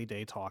just Charlie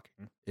Day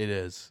talking. it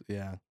is.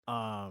 Yeah.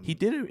 He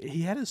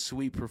He had a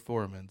sweet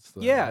performance.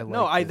 Though. yeah,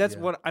 liked it, that's yeah.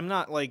 what I'm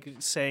not like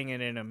saying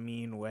it in a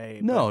mean way.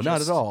 No, but not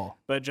just- at all.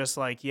 But just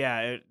like,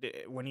 yeah,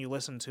 when you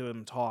listen to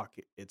him talk,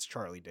 it's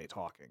Charlie Day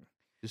talking.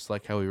 Just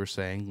like how we were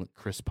saying, like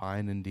Chris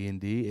Pine in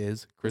D&D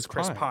is Chris It's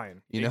Chris Pine.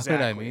 Pine. You know what I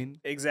Exactly. mean?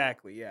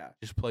 Exactly, yeah.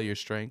 Just play your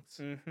strengths.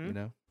 Mm-hmm. You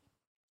know,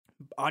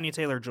 Anya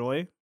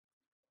Taylor-Joy,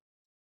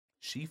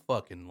 she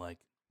fucking like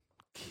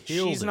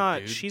killed she's it, not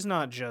dude. she's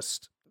not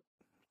just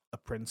a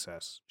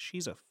princess.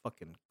 She's a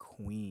fucking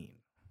queen.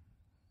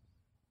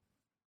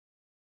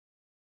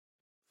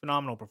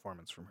 Phenomenal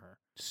performance from her.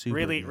 super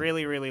Really, good.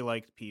 really, really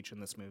liked Peach in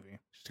this movie.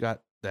 She's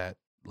got that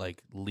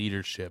like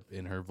leadership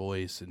in her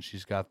voice, and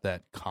she's got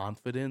that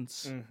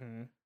confidence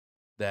Mm-hmm.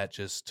 that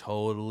just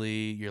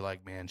totally you're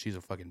like, man, she's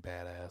a fucking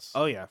badass.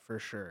 Oh yeah, for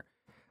sure.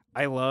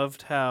 I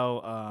loved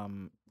how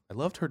I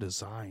loved her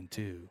design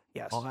too.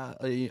 yes.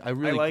 I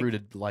really liked- grew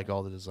to like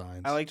all the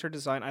designs. I liked her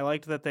design. I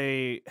liked that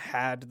they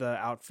had the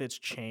outfits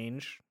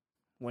change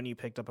when you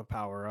picked up a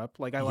power up.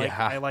 Like I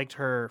Yeah. liked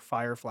her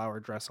fire flower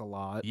dress a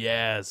lot.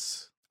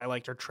 Yes. I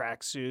liked her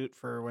tracksuit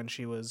for when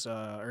she was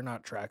or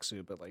not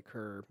tracksuit, but like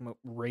her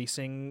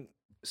racing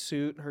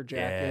suit, her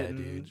jacket Yeah, and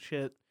dude.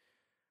 shit.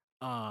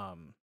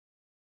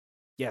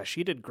 Yeah,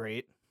 she did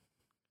great.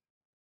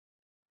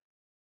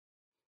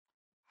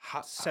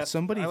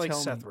 Somebody I like tell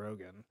Seth me.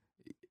 Rogen.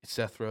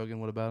 Seth Rogen,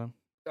 what about him?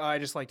 I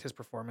just liked his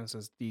performance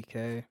as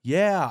DK.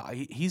 Yeah,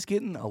 he's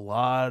getting a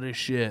lot of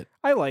shit.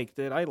 I liked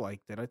it. I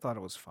thought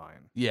it was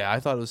fine. Yeah, I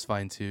thought it was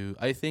fine too.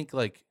 I think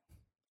like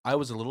I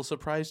was a little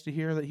surprised to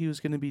hear that he was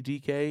going to be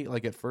DK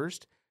like at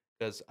first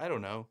because I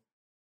don't know.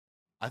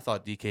 I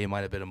thought DK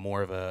might have been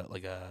more of a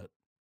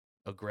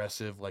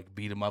aggressive like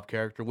beat 'em up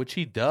character, which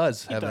he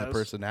does have that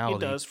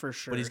personality. He does for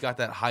sure. But he's got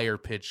that higher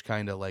pitched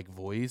kind of like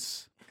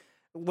voice.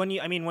 when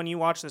you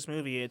watch this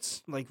movie,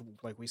 it's like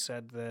we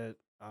said that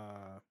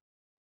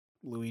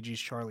Luigi's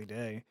Charlie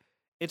Day.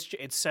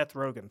 It's Seth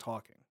Rogen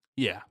talking.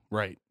 Yeah,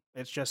 right.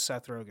 It's just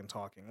Seth Rogen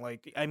talking.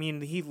 Like I mean,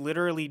 he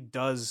literally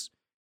does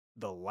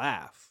the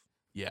laugh.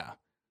 Yeah.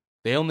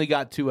 They only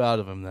got 2 out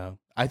of him though.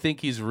 I think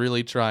he's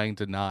really trying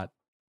to not.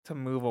 To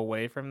move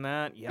away from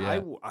that, yeah.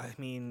 Yeah. I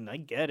mean, I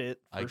get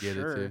it. I For get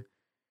sure. it too.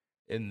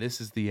 And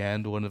This Is the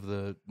End. One of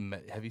the.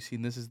 Have you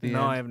seen This Is the End?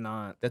 No, I have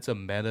not. That's a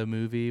meta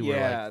movie. Where,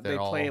 Yeah, like, they they're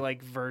play all,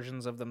 like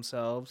versions of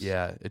themselves.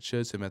 Yeah, it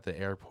shows him at the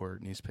airport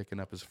and he's picking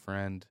up his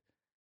friend,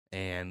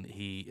 and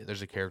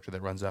there's a character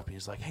that runs up and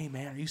he's like, "Hey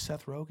man, are you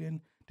Seth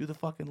Rogen? Do the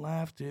fucking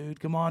laugh,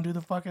 dude. Come on, do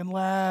the fucking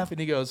laugh." And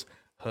he goes,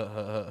 "Huh,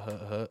 huh,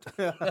 huh,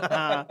 huh,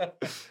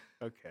 huh."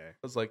 Okay. I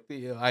was like,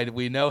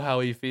 we know how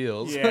he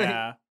feels.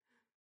 Yeah.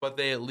 But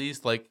they at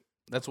least like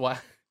that's why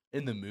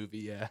in the movie,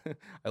 yeah,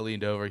 I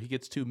leaned over. He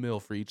gets $2 million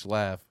for each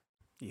laugh.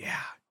 Yeah.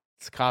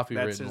 It's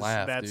copywritten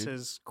laugh. That's dude.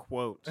 his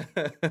quote.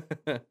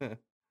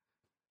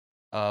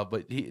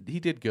 But he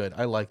did good.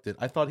 I liked it.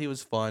 I thought he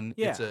was fun.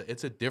 Yeah.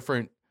 It's a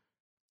different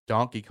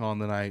Donkey Kong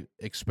than I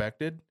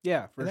expected.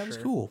 Yeah, for And sure. that was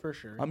cool. For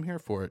sure. I'm here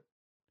for it.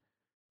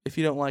 If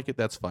you don't like it,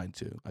 that's fine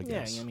too. I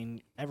guess. Yeah, I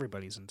mean,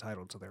 everybody's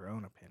entitled to their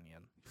own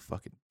opinion, You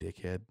fucking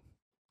dickhead.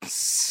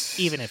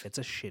 even if it's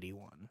a shitty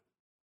one.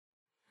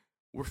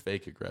 We're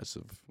fake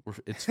aggressive.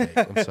 It's fake.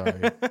 I'm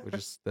sorry.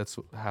 That's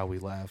how we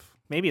laugh.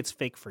 Maybe it's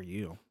fake for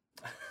you,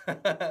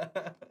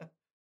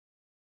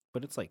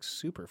 but it's like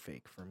super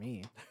fake for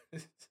me. Yeah,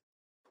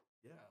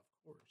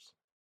 of course.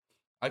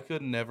 I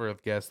could never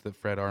have guessed that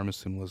Fred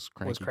Armisen was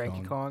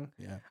Cranky Kong.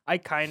 Yeah.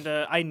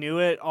 I knew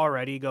it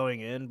already going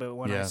in, but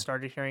when I Yeah.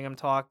 started hearing him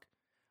talk,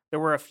 there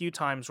were a few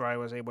times where I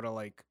was able to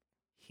like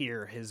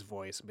hear his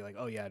voice and be like,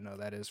 "Oh yeah, no,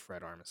 that is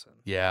Fred Armisen."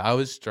 Yeah, I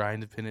was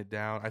trying to pin it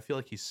down. I feel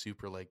like he's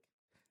super like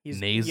He's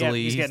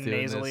nasally. he's getting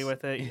doing nasally this.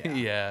 with it. Yeah.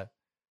 Yeah.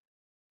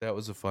 That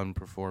was a fun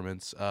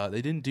performance.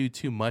 They didn't do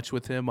too much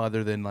with him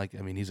other than like,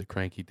 I mean, he's a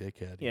cranky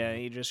dickhead. you Yeah, know?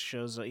 he just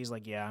shows up. He's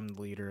like, "Yeah, I'm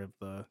the leader of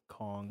the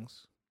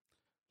Kongs.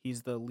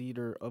 He's the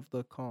leader of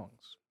the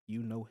Kongs.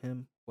 You know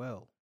him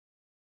well."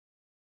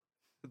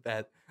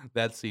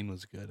 That scene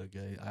was good.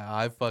 Okay,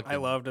 I fucking I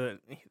loved it.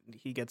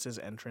 He gets his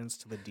entrance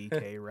to the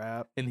DK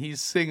rap. and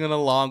he's singing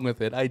along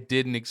with it. I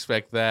didn't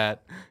expect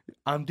that.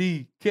 I'm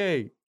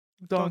DK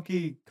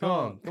Donkey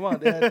Kong. Come on,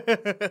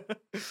 Dad.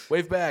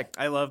 Wave back.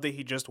 I love that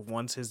he just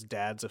wants his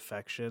dad's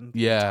affection the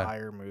Yeah.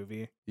 entire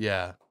movie.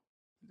 Yeah.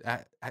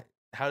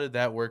 How did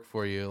that work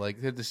for you? Like,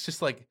 it's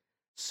just like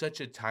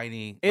such a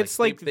tiny. It's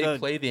they like the-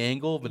 play the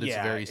angle, but it's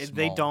very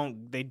small.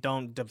 They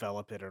don't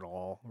develop it at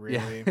all,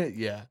 really. Yeah.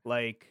 Yeah.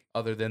 Like,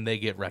 Other than they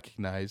get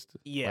recognized.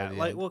 yeah, by the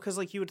like, end. well, because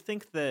like you would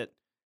think that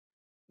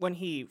when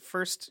he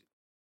first,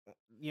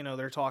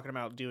 they're talking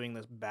about doing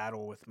this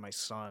battle with my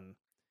son,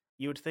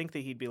 you would think that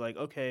he'd be like,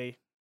 okay,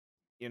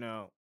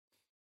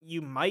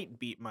 you might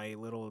beat my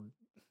little,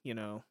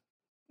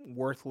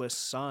 worthless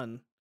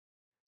son.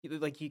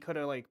 Like he could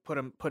have like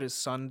put his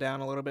son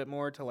down a little bit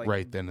more to like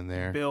right then and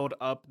there. build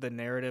up the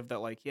narrative that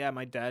like, yeah,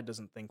 my dad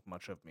doesn't think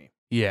much of me.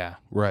 Yeah.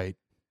 Right.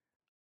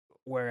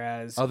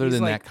 Whereas Other he's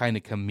than like, that kind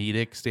of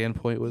comedic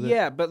standpoint with it.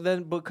 yeah,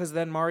 because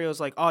then Mario's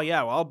like, oh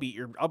yeah, well I'll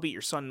beat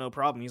your son, no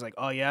problem. He's like,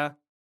 oh yeah,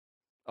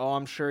 oh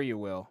I'm sure you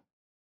will.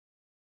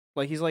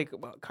 Like he's like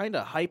kind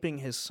of hyping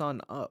his son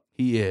up.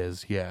 He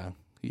is. Yeah.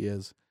 He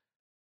is.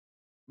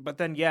 But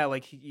then yeah,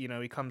 like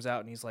he comes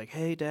out and he's like,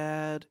 hey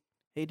dad,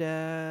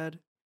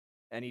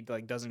 and he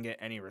like doesn't get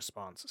any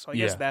response. So I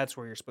guess Yeah. that's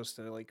where you're supposed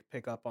to like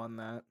pick up on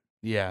that.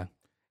 Yeah.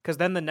 Because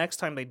then the next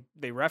time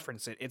they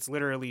reference it, it's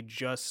literally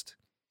just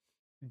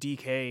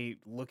DK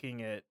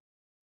looking at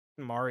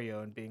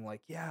Mario and being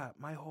like, yeah,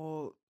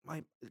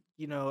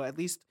 at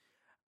least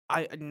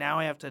I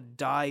have to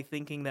die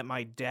thinking that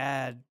my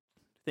dad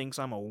thinks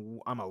I'm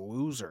a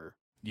loser.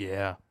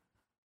 Yeah.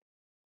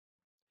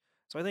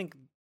 So I think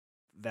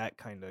that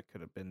kind of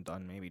could have been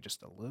done maybe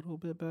just a little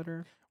bit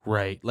better.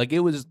 Right. Like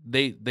it was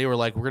they were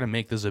like, we're gonna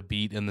make this a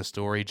beat in the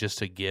story just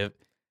to give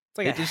It's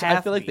like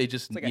I feel like they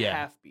just it's like a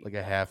half beat. like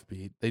a half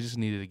beat. They just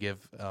needed to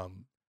give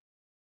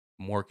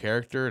more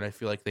character, and I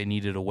feel like they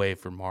needed a way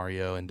for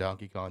Mario and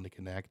Donkey Kong to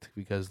connect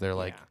because they're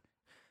like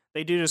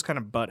they do just kind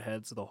of butt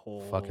heads the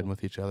whole fucking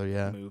with each other.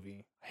 Yeah.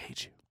 movie. I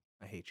hate you.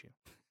 I hate you.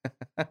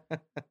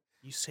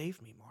 You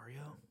saved me,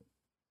 Mario.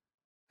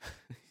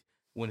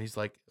 When he's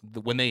like,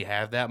 when they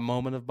have that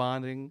moment of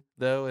bonding,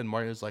 though, and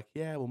Mario's like,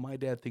 yeah, well, my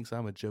dad thinks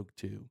I'm a joke,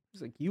 too.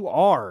 He's like, you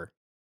are.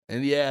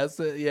 And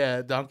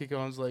Donkey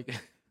Kong's like,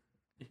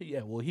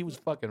 yeah, well, he was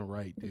fucking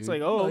right, dude. It's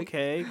like, oh,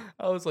 okay.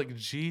 I was like,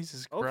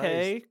 Jesus Christ.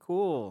 Okay,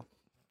 cool.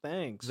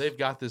 Thanks. They've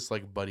got this,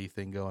 like, buddy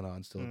thing going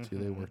on still, too.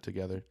 They Mhm. work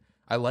together.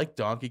 I like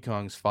Donkey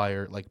Kong's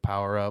fire, like,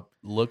 power-up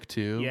look,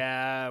 too.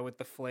 Yeah, with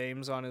the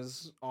flames on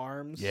his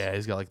arms. Yeah,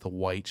 he's got, like, the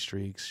white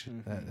streaks.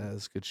 Mhm.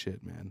 That's good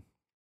shit, man.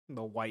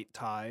 The white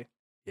tie.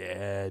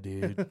 Yeah,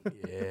 dude.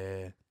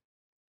 Yeah.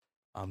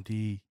 I'm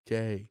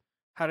DK.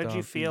 How did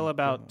you feel Donkey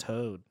about Kong.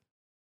 Toad?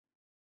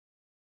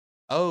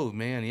 Oh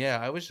man, yeah.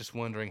 I was just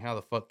wondering how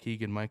the fuck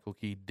Keegan Michael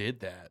Key did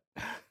that.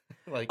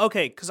 Like,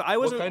 Okay, because I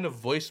was what kind of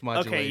voice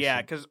modulation? okay.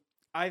 Yeah, because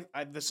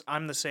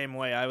I'm the same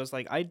way. I was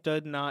like, I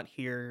did not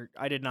hear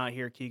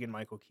Keegan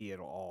Michael Key at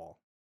all.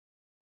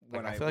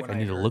 Like, I feel like when I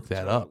need to heard look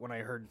that Toad- up. when I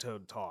heard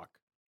Toad talk.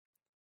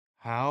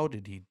 How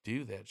did he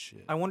do that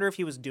shit? I wonder if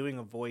he was doing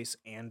a voice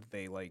and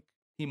they like.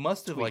 He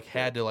must have like tweaked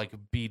had to like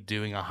be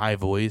doing a high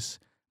voice,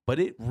 but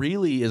it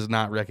really is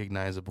not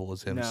recognizable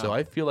as him. So No.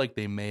 I feel like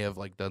they may have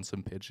like done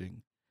some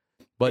pitching.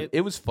 But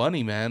it was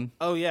funny, man.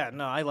 Oh yeah,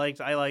 no, I liked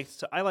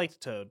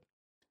Toad.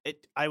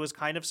 I was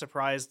kind of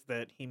surprised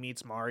that he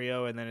meets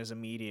Mario and then is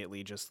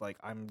immediately just like,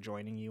 I'm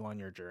joining you on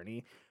your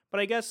journey. But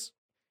I guess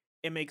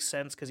it makes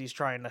sense because he's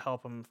trying to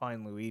help him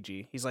find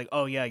Luigi. He's like,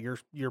 oh yeah,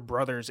 your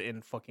brother's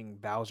in fucking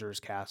Bowser's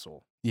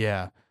castle.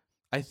 Yeah.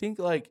 I think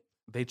like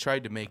they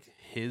tried to make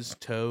his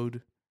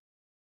Toad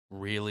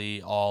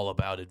really all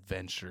about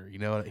adventure, you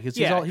know? Because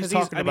he's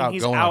talking about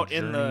he's going out on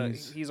in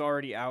journeys. he's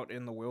already out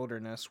in the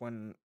wilderness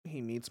when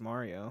he meets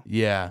Mario,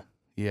 Yeah.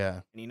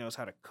 and he knows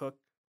how to cook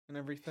and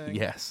everything.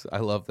 Yes, I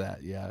love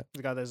that. Yeah.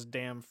 He's got this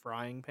damn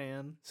frying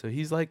pan. So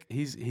he's like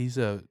he's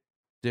a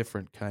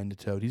different kind of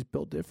Toad. He's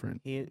built different.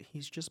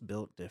 He's just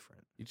built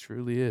different. He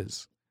truly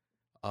is.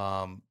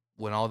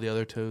 When all the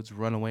other Toads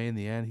run away in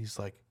the end, he's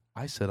like,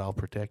 "I said I'll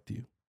protect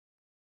you."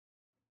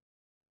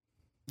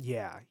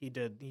 Yeah, he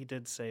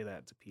did say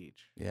that to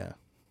Peach. Yeah.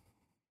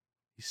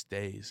 He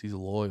stays. He's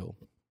loyal.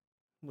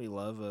 We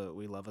love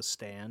a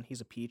Stan.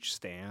 He's a Peach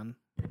Stan.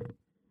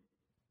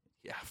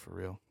 Yeah, for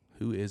real.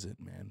 Who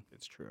isn't, man?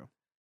 It's true.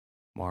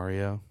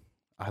 Mario.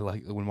 I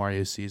like when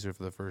Mario sees her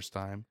for the first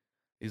time.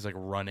 He's like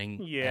running at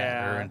her,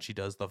 Yeah. and she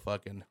does the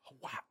fucking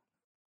wow,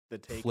 The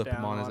takedown flip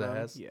him on his him.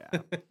 ass. Yeah.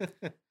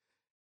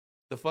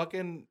 The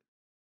fucking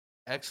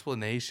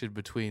explanation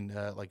between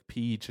like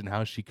Peach and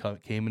how she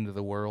came into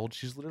the world.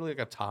 She's literally like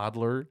a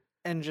toddler.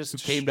 And just Who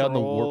came down the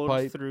warp strolled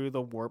pipe. through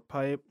the warp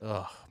pipe.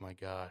 Oh my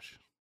gosh.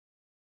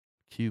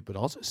 Cute, but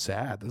also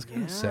sad. That's kind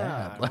Yeah, of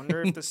sad. I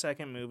wonder if the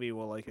second movie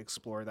will like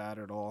explore that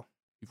at all.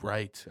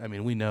 Right. I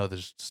mean, we know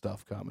there's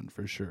stuff coming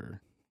for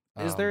sure.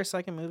 Is there a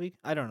second movie?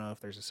 I don't know if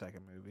there's a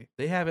second movie.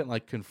 They haven't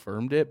like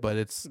confirmed it, but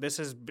it's This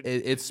is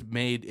it's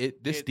made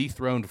it. This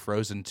dethroned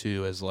Frozen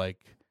 2 as like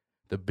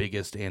the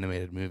biggest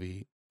animated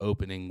movie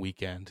opening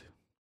weekend.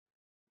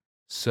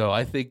 So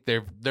I think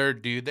they're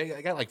dude. They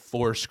got like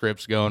 4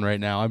 scripts going right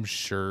now. I'm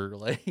sure.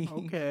 Like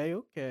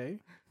okay.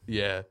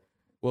 Yeah.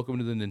 Welcome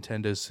to the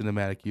Nintendo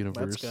Cinematic Universe.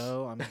 Let's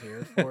go. I'm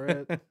here for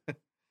it.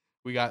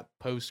 We got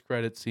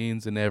post-credit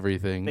scenes and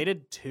everything. They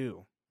did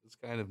 2. It's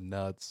kind of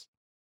nuts.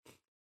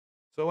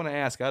 So I want to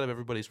ask, out of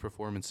everybody's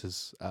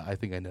performances, I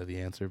think I know the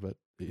answer, but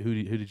who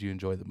did you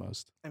enjoy the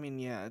most? I mean,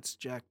 yeah, it's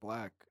Jack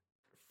Black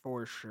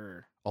for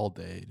sure. All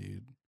day,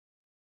 dude.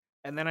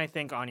 And then I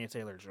think Anya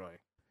Taylor-Joy.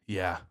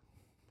 Yeah,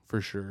 for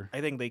sure.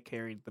 I think they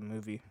carried the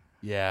movie.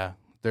 Yeah,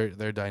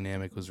 their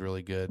dynamic was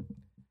really good.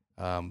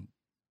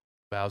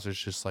 Bowser's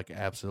just like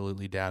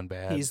absolutely down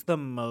bad. He's the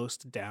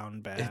most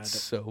down bad. It's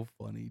so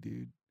funny,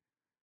 dude.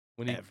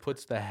 When he Ever.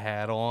 puts the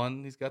hat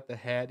on, he's got the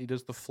hat, he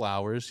does the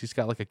flowers, he's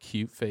got like a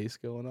cute face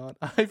going on.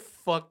 I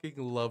fucking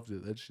loved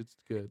it. That shit's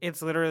good.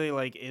 It's literally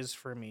like is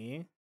for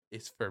me.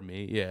 It's for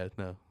me. Yeah,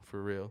 no,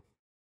 for real.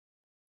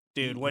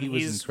 Dude, He when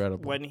was he's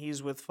incredible. when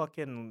he's with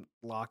fucking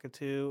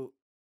Lakitu,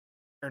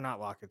 or not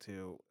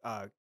Lakitu,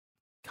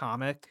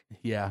 Kamek,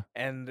 Yeah.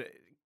 and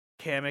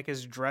Kamek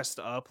is dressed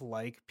up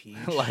like Peach.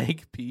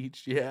 Like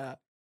Peach, yeah.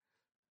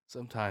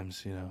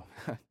 Sometimes,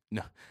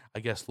 no, I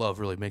guess love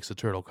really makes a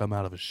turtle come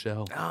out of a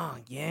shell. Oh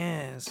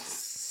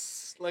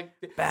yes, Like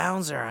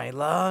Bowser, I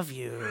love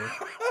you.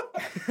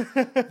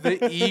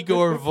 the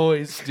Igor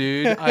voice,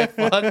 dude. I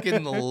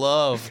fucking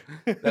love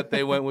that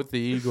they went with the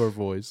Igor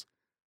voice.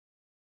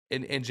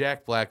 And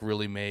Jack Black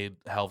really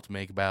helped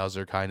make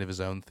Bowser kind of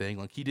his own thing.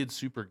 Like he did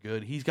super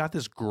good. He's got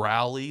this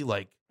growly,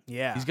 like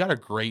Yeah, he's got a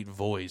great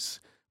voice,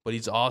 but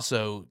he's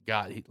also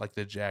got like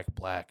the Jack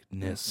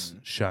Blackness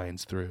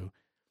shines through.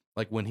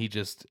 Like when he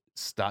just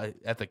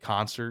at the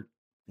concert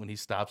when he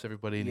stops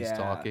everybody and he's Yeah.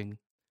 talking,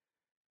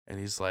 and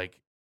he's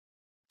like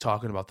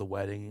talking about the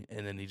wedding,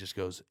 and then he just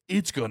goes,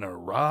 "It's gonna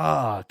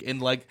rock,"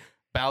 and like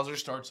Bowser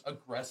starts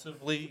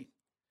aggressively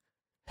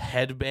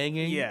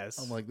headbanging. Yes.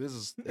 I'm like,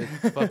 it's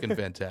fucking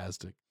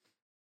fantastic.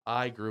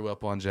 I grew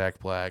up on Jack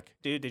Black.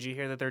 Dude, did you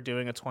hear that they're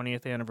doing a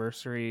 20th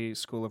anniversary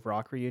School of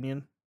Rock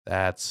reunion?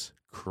 That's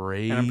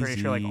crazy. And I'm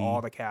pretty sure like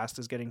all the cast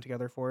is getting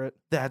together for it.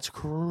 That's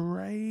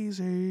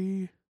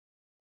crazy.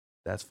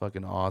 That's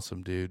fucking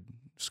awesome, dude.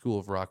 School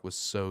of Rock was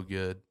so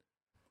good.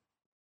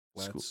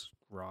 Let's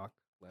rock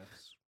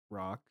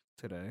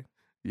today.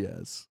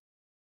 Yes.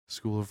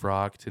 School of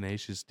Rock,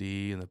 Tenacious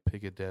D, and the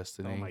Pick of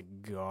Destiny. Oh my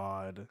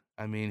god.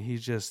 I mean,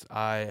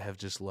 I have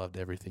just loved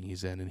everything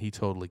he's in, and he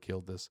totally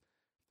killed this.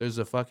 There's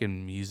a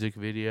fucking music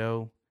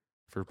video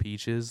for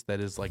Peaches that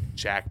is like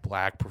Jack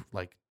Black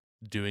like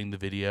doing the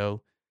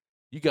video.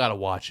 You gotta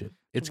watch it.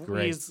 It's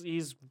great.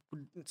 He's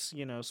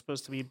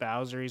supposed to be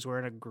Bowser. He's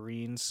wearing a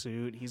green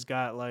suit. He's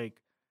got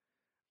like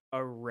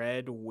a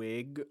red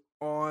wig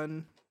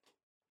on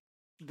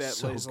that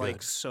So is good.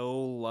 like so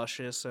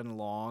luscious and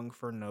long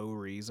for no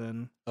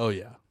reason. Oh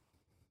yeah.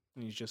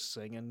 And he's just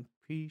singing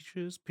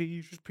peaches,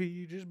 peaches,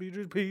 peaches,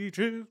 peaches,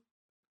 peaches.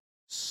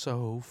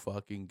 So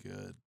fucking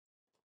good.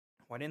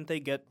 Why didn't they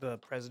get the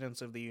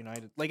presidents of the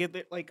United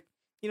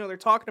they're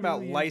talking about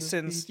Millions of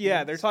licensed.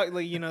 Yeah, they're peaches. talking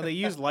they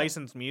use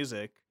licensed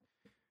music.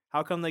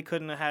 How come they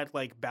couldn't have had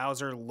like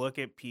Bowser look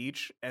at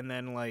Peach and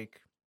then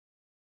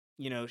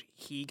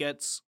he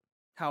gets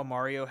how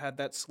Mario had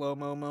that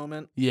slow-mo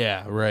moment?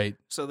 Yeah, right.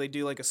 So they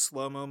do like a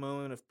slow-mo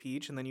moment of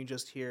Peach and then you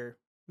just hear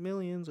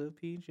millions of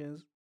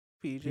peaches,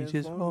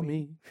 peaches for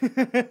me. Dude,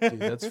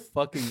 that's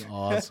fucking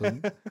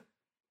awesome.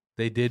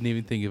 They didn't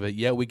even think of it.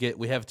 Yeah, we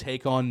have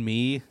Take on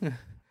Me.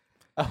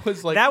 I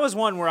was like, that was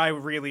one where I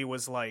really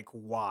was like,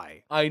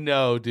 why? I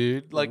know,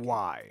 dude. Like,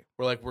 why?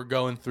 we're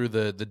going through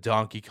the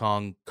Donkey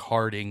Kong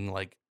karting.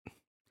 Like,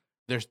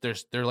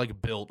 they're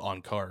like built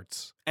on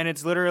carts. And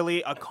it's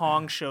literally a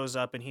Kong shows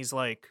up and he's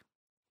like,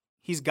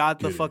 he's got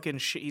the Get in. fucking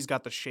he's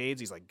got the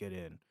shades. He's like, get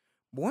in.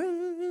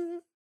 Boing.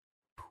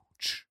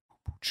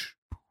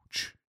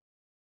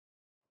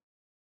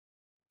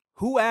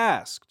 Who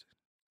asked?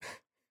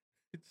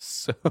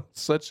 It's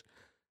such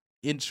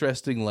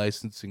interesting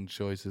licensing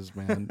choices,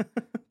 man.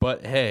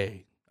 But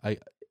hey,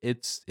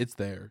 it's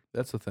there.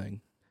 That's the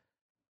thing.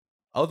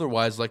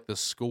 Otherwise, like the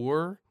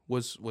score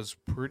was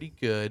pretty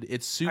good.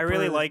 It's super. I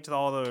really liked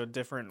all the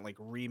different like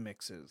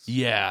remixes.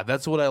 Yeah,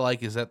 that's what I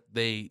like is that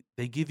they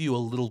give you a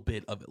little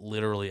bit of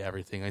literally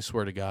everything. I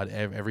swear to God,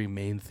 every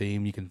main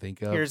theme you can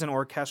think of. Here's an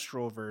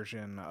orchestral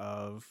version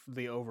of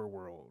the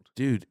Overworld.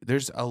 Dude,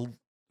 there's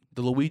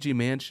the Luigi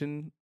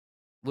Mansion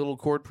little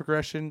chord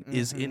progression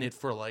is in it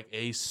for like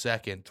a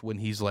second when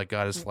he's like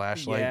got his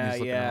flashlight and he's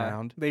looking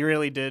around. They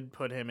really did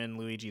put him in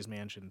Luigi's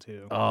Mansion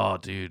too. Oh,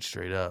 dude,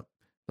 straight up.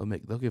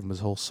 They'll give him his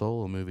whole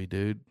solo movie,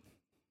 dude.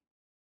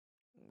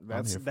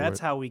 That's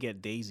how we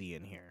get Daisy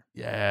in here.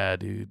 Yeah,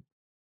 dude.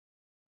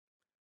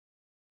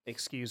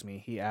 Excuse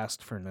me, he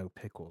asked for no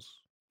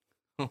pickles.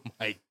 Oh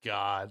my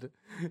God.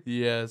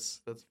 Yes,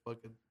 that's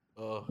fucking.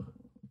 Oh,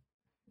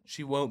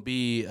 she won't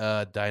be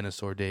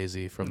Dinosaur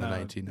Daisy from the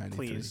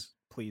 1993.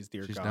 Please,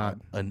 dear She's God. not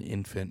an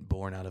infant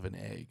born out of an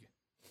egg.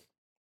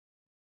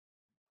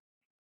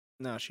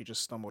 No, she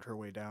just stumbled her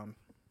way down.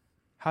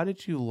 How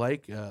did you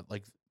like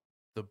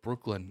the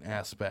Brooklyn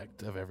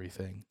aspect of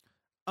everything?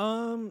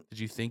 Did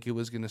you think it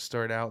was going to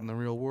start out in the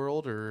real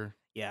world, or?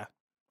 Yeah.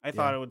 I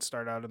thought it would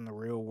start out in the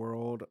real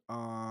world.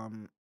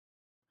 But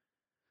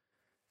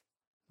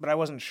I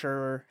wasn't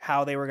sure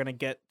how they were going to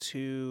get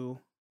to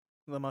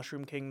the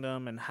Mushroom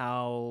Kingdom and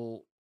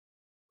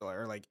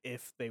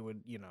if they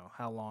would,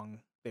 how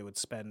long they would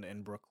spend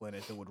in Brooklyn,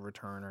 if it would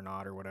return or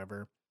not or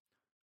whatever.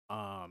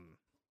 I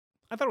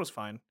thought it was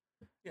fine.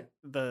 Yeah.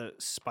 The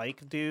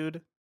Spike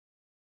dude,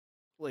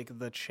 like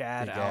the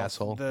Chad Big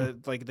asshole. the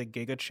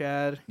Giga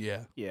Chad.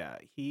 Yeah. Yeah,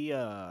 he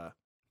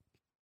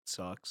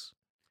sucks.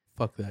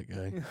 Fuck that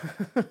guy.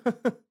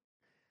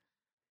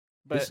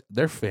 But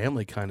Their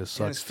family kind of and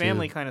sucks. his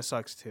family too. kind of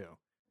sucks too,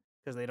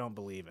 because they don't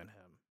believe in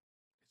him.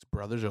 His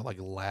brothers are like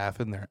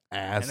laughing their And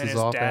asses then his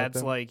off. at dad's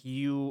them. like,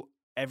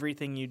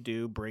 everything you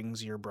do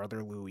brings your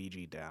brother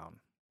Luigi down.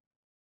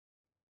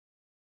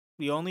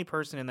 The only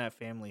person in that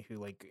family who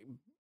like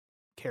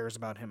cares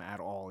about him at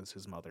all is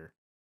his mother.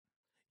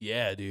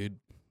 Yeah, dude.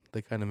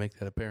 They kind of make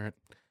that apparent,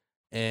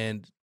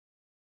 and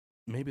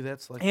maybe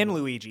that's like And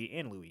Luigi.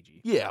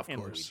 Yeah, of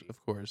and course, Luigi.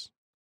 of course.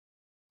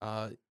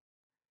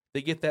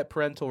 They get that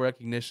parental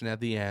recognition at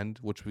the end,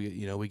 which we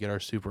get our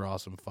super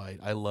awesome fight.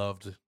 I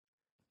loved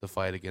the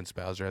fight against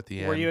Bowser at the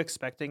end. Were you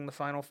expecting the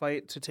final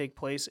fight to take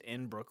place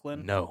in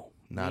Brooklyn? No,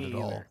 not at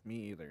all.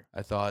 Me either.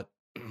 I thought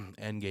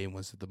Endgame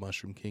was at the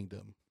Mushroom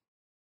Kingdom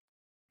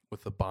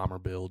with the bomber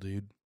bill,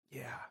 dude.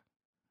 Yeah.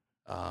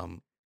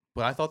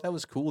 But I thought that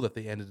was cool that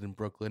they ended in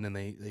Brooklyn, and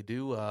they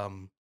do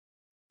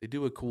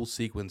a cool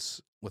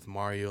sequence with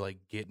Mario like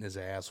getting his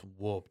ass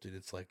whooped, and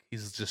it's like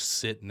he's just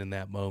sitting in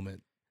that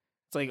moment.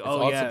 It's like, It's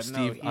oh on yeah, some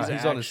no, Steve. he's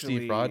He's on his Steve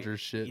actually- Rogers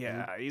shit. dude.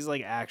 Yeah, he's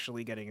like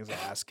actually getting his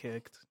ass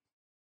kicked.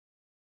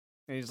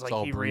 And he's like,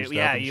 all he bruised up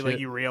yeah, and you like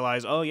shit. you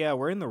realize, oh yeah,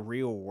 we're in the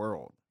real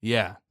world.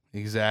 Yeah,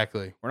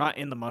 exactly. We're not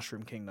in the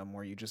Mushroom Kingdom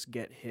where you just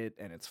get hit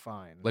and it's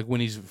fine. Like when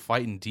he's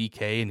fighting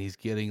DK and he's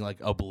getting like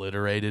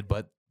obliterated,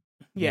 but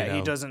yeah, you he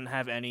know. doesn't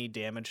have any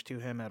damage to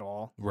him at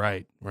all.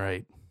 Right.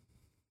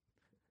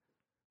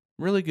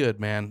 Really good,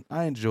 man.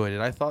 I enjoyed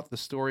it. I thought the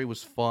story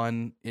was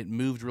fun. It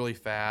moved really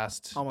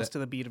fast. Almost to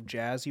the beat of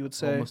jazz, you would That-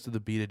 say. almost to the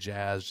beat of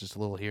jazz, just a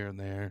little here and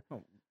there.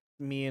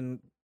 Me and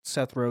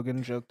Seth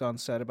Rogen joked on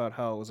set about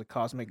how it was a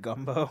cosmic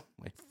gumbo.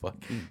 My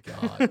fucking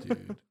god,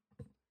 dude.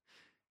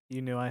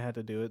 You knew I had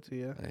to do it to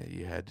you.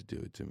 You had to do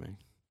it to me.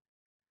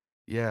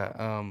 Yeah.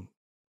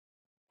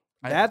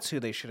 I- That's who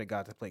they should have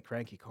got to play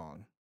Cranky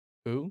Kong.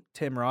 Who?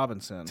 Tim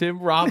Robinson. Tim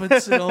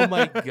Robinson. Oh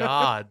my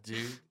god,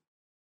 dude.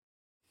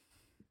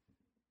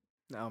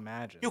 Now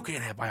imagine. You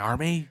can't have my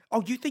army.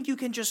 Oh, you think you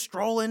can just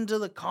stroll into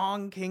the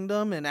Kong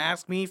Kingdom and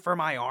ask me for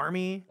my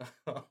army?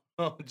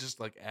 Just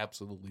like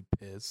absolutely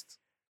pissed.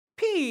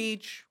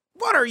 Peach,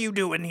 what are you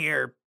doing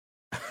here?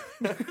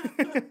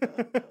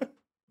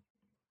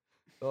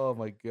 Oh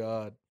my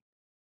god.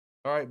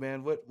 All right,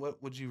 man.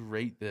 What would you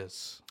rate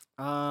this?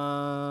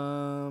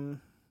 I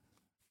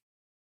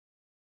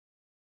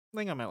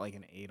think I'm at like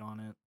an 8 on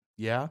it.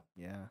 Yeah.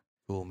 Yeah.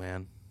 Cool,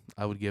 man.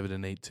 I would give it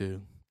an 8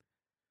 too.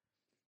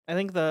 I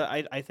think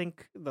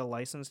the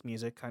licensed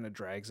music kind of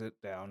drags it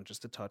down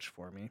just a touch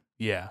for me.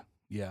 Yeah.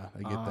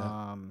 I get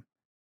that.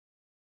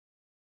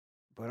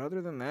 But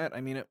other than that,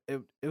 I mean,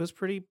 it was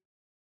pretty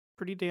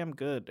damn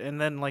good. And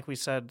then, like we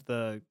said,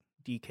 the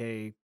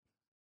DK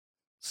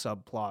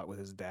subplot with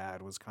his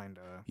dad was kind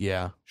of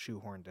Yeah.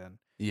 shoehorned in.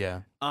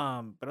 Yeah.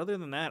 But other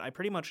than that, I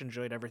pretty much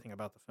enjoyed everything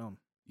about the film.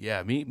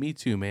 Yeah. Me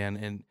too, man.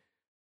 And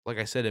like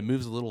I said, it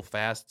moves a little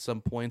fast at some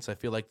points. I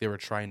feel like they were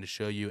trying to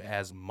show you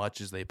as much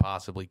as they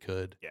possibly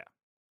could. Yeah.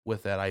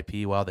 With that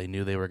IP while they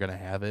knew they were going to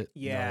have it.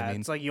 Yeah, You know what I mean?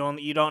 it's like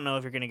you don't know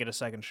if you're gonna get a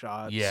second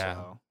shot. Yeah.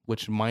 so.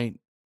 Which might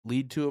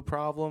lead to a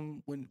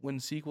problem when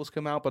sequels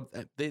come out,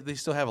 but they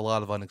still have a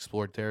lot of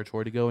unexplored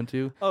territory to go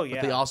into. Oh But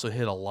yeah. they also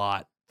hit a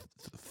lot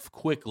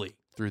quickly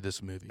through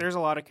this movie. There's a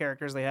lot of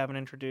characters they haven't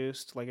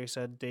introduced. Like I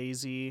said,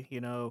 Daisy.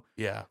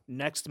 Yeah.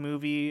 Next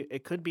movie,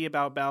 it could be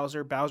about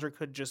Bowser. Bowser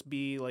could just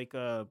be like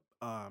a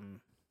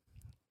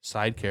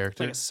Side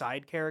character. like a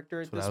side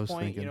character at That's what this I was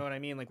point. thinking. You know what I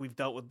mean? Like we've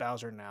dealt with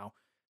Bowser now.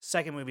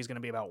 Second movie is going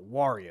to be about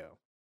Wario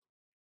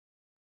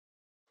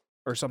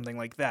or something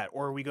like that.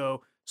 Or we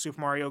go Super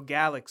Mario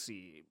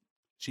Galaxy.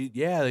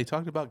 They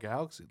talked about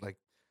Galaxy. Like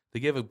they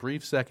gave a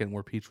brief second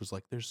where Peach was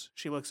like, "There's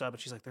She looks up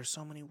and she's like, "There's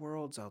so many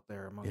worlds out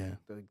there among Yeah.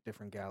 the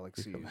different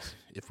galaxies."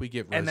 if we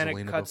get And then it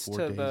Rosalina cuts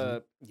before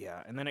to Daisy."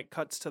 and then it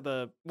cuts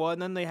to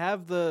and then they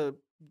have the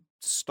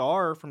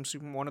star from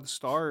one of the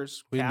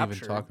stars. We didn't even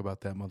captured. talk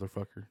about that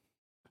motherfucker.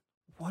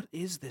 What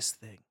is this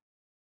thing?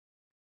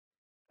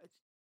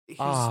 He's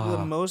Ah.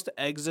 the most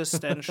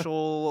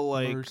existential,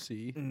 like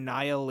Mercy.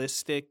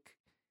 nihilistic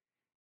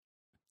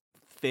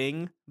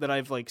thing that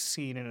I've like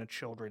seen in a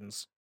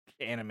children's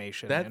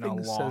animation That in a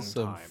thing long says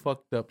some time.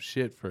 fucked up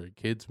shit for a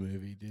kids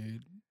movie,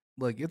 dude.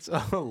 Like it's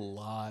a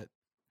lot.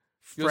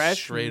 Goes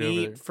Fresh straight over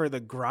there. meat for the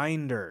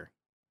grinder.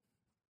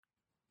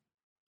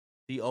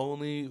 The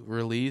only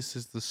release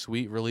is the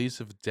sweet release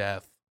of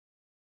death.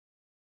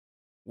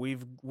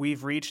 We've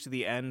reached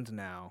the end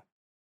now.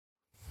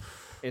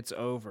 It's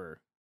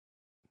over.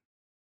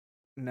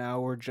 Now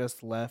we're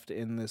just left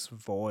in this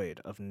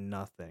void of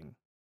nothing.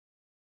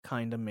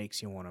 Kinda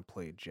makes you want to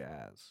play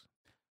jazz.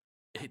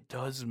 It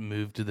does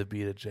move to the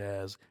beat of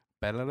jazz.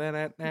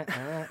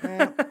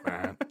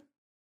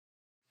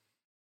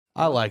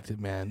 I liked it,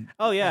 man.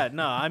 Oh yeah,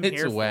 no, I'm It's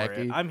here for it.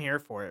 wacky. I'm here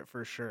for it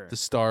for sure. The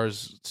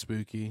star's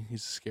spooky.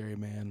 He's a scary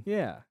man.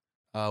 Yeah.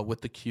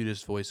 With the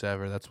cutest voice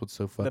ever. That's what's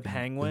so fucking The good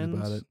penguins.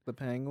 about it. The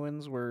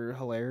penguins were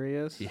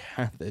hilarious.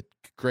 Yeah, that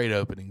great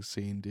opening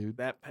scene, dude.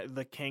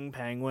 The king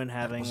penguin That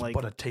having was like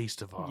but a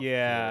taste of our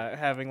yeah,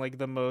 having like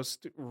the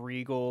most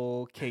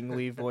regal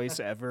kingly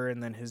voice ever,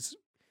 and then his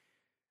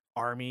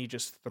army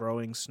just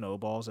throwing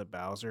snowballs at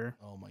Bowser.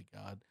 Oh my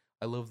god.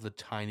 I love the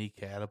tiny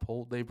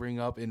catapult they bring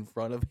up in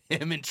front of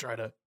him and try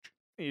to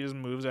He just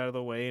moves out of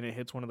the way and it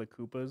hits one of the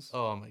Koopas.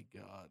 Oh my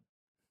god.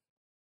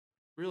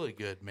 Really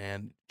good,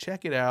 man.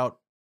 Check it out.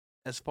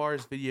 As far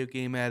as video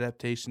game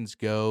adaptations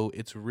go,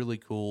 it's really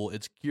cool.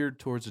 It's geared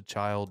towards a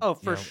child. Oh, you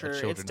for know, a sure. It's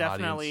children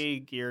definitely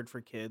audience. geared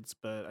for kids,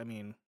 but I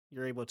mean,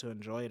 you're able to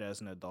enjoy it as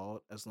an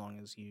adult as long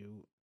as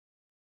you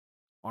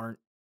aren't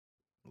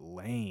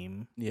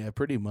lame. Yeah,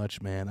 pretty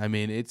much, man. I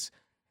mean, it's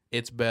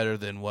better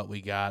than what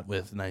we got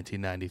with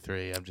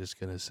 1993. I'm just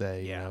gonna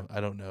say, Yeah. you know, I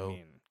don't know. I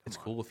mean, It's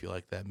come cool if you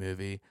like that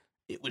movie.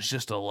 It was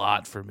just a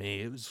lot for me.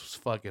 It was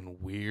fucking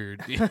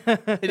weird. on. I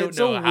don't It's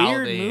know a how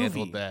weird they movie.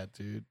 handled that,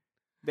 dude.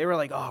 They were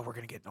like, "Oh,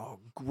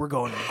 we're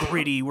going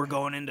gritty. We're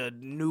going into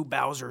New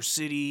Bowser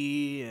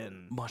City,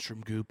 and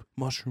Mushroom goop.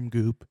 Mushroom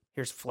goop.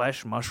 here's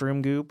flesh,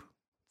 mushroom goop."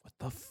 What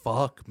the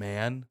fuck,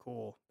 man?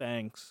 Cool,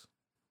 thanks.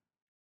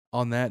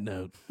 On that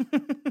note,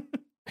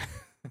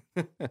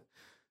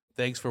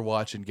 Thanks for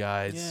watching,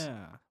 guys.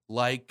 Yeah.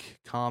 Like,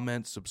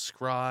 comment,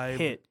 subscribe.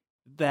 Hit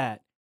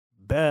that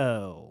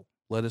bell.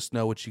 Let us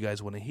know what you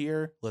guys want to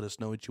hear. Let us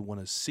know what you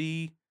want to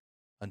see.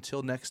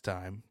 Until next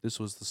time,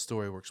 this was the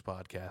Storyworks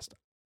Podcast.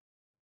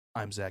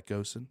 I'm Zach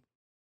Gosen.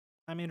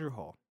 I'm Andrew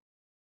Hall.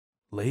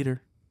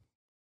 Later.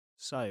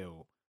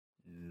 Sayonara.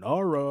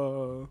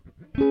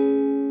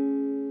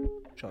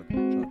 Chug, chug,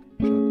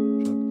 chug,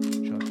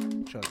 chug,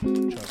 chug,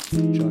 chug,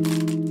 chug,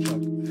 chug,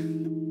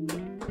 chug.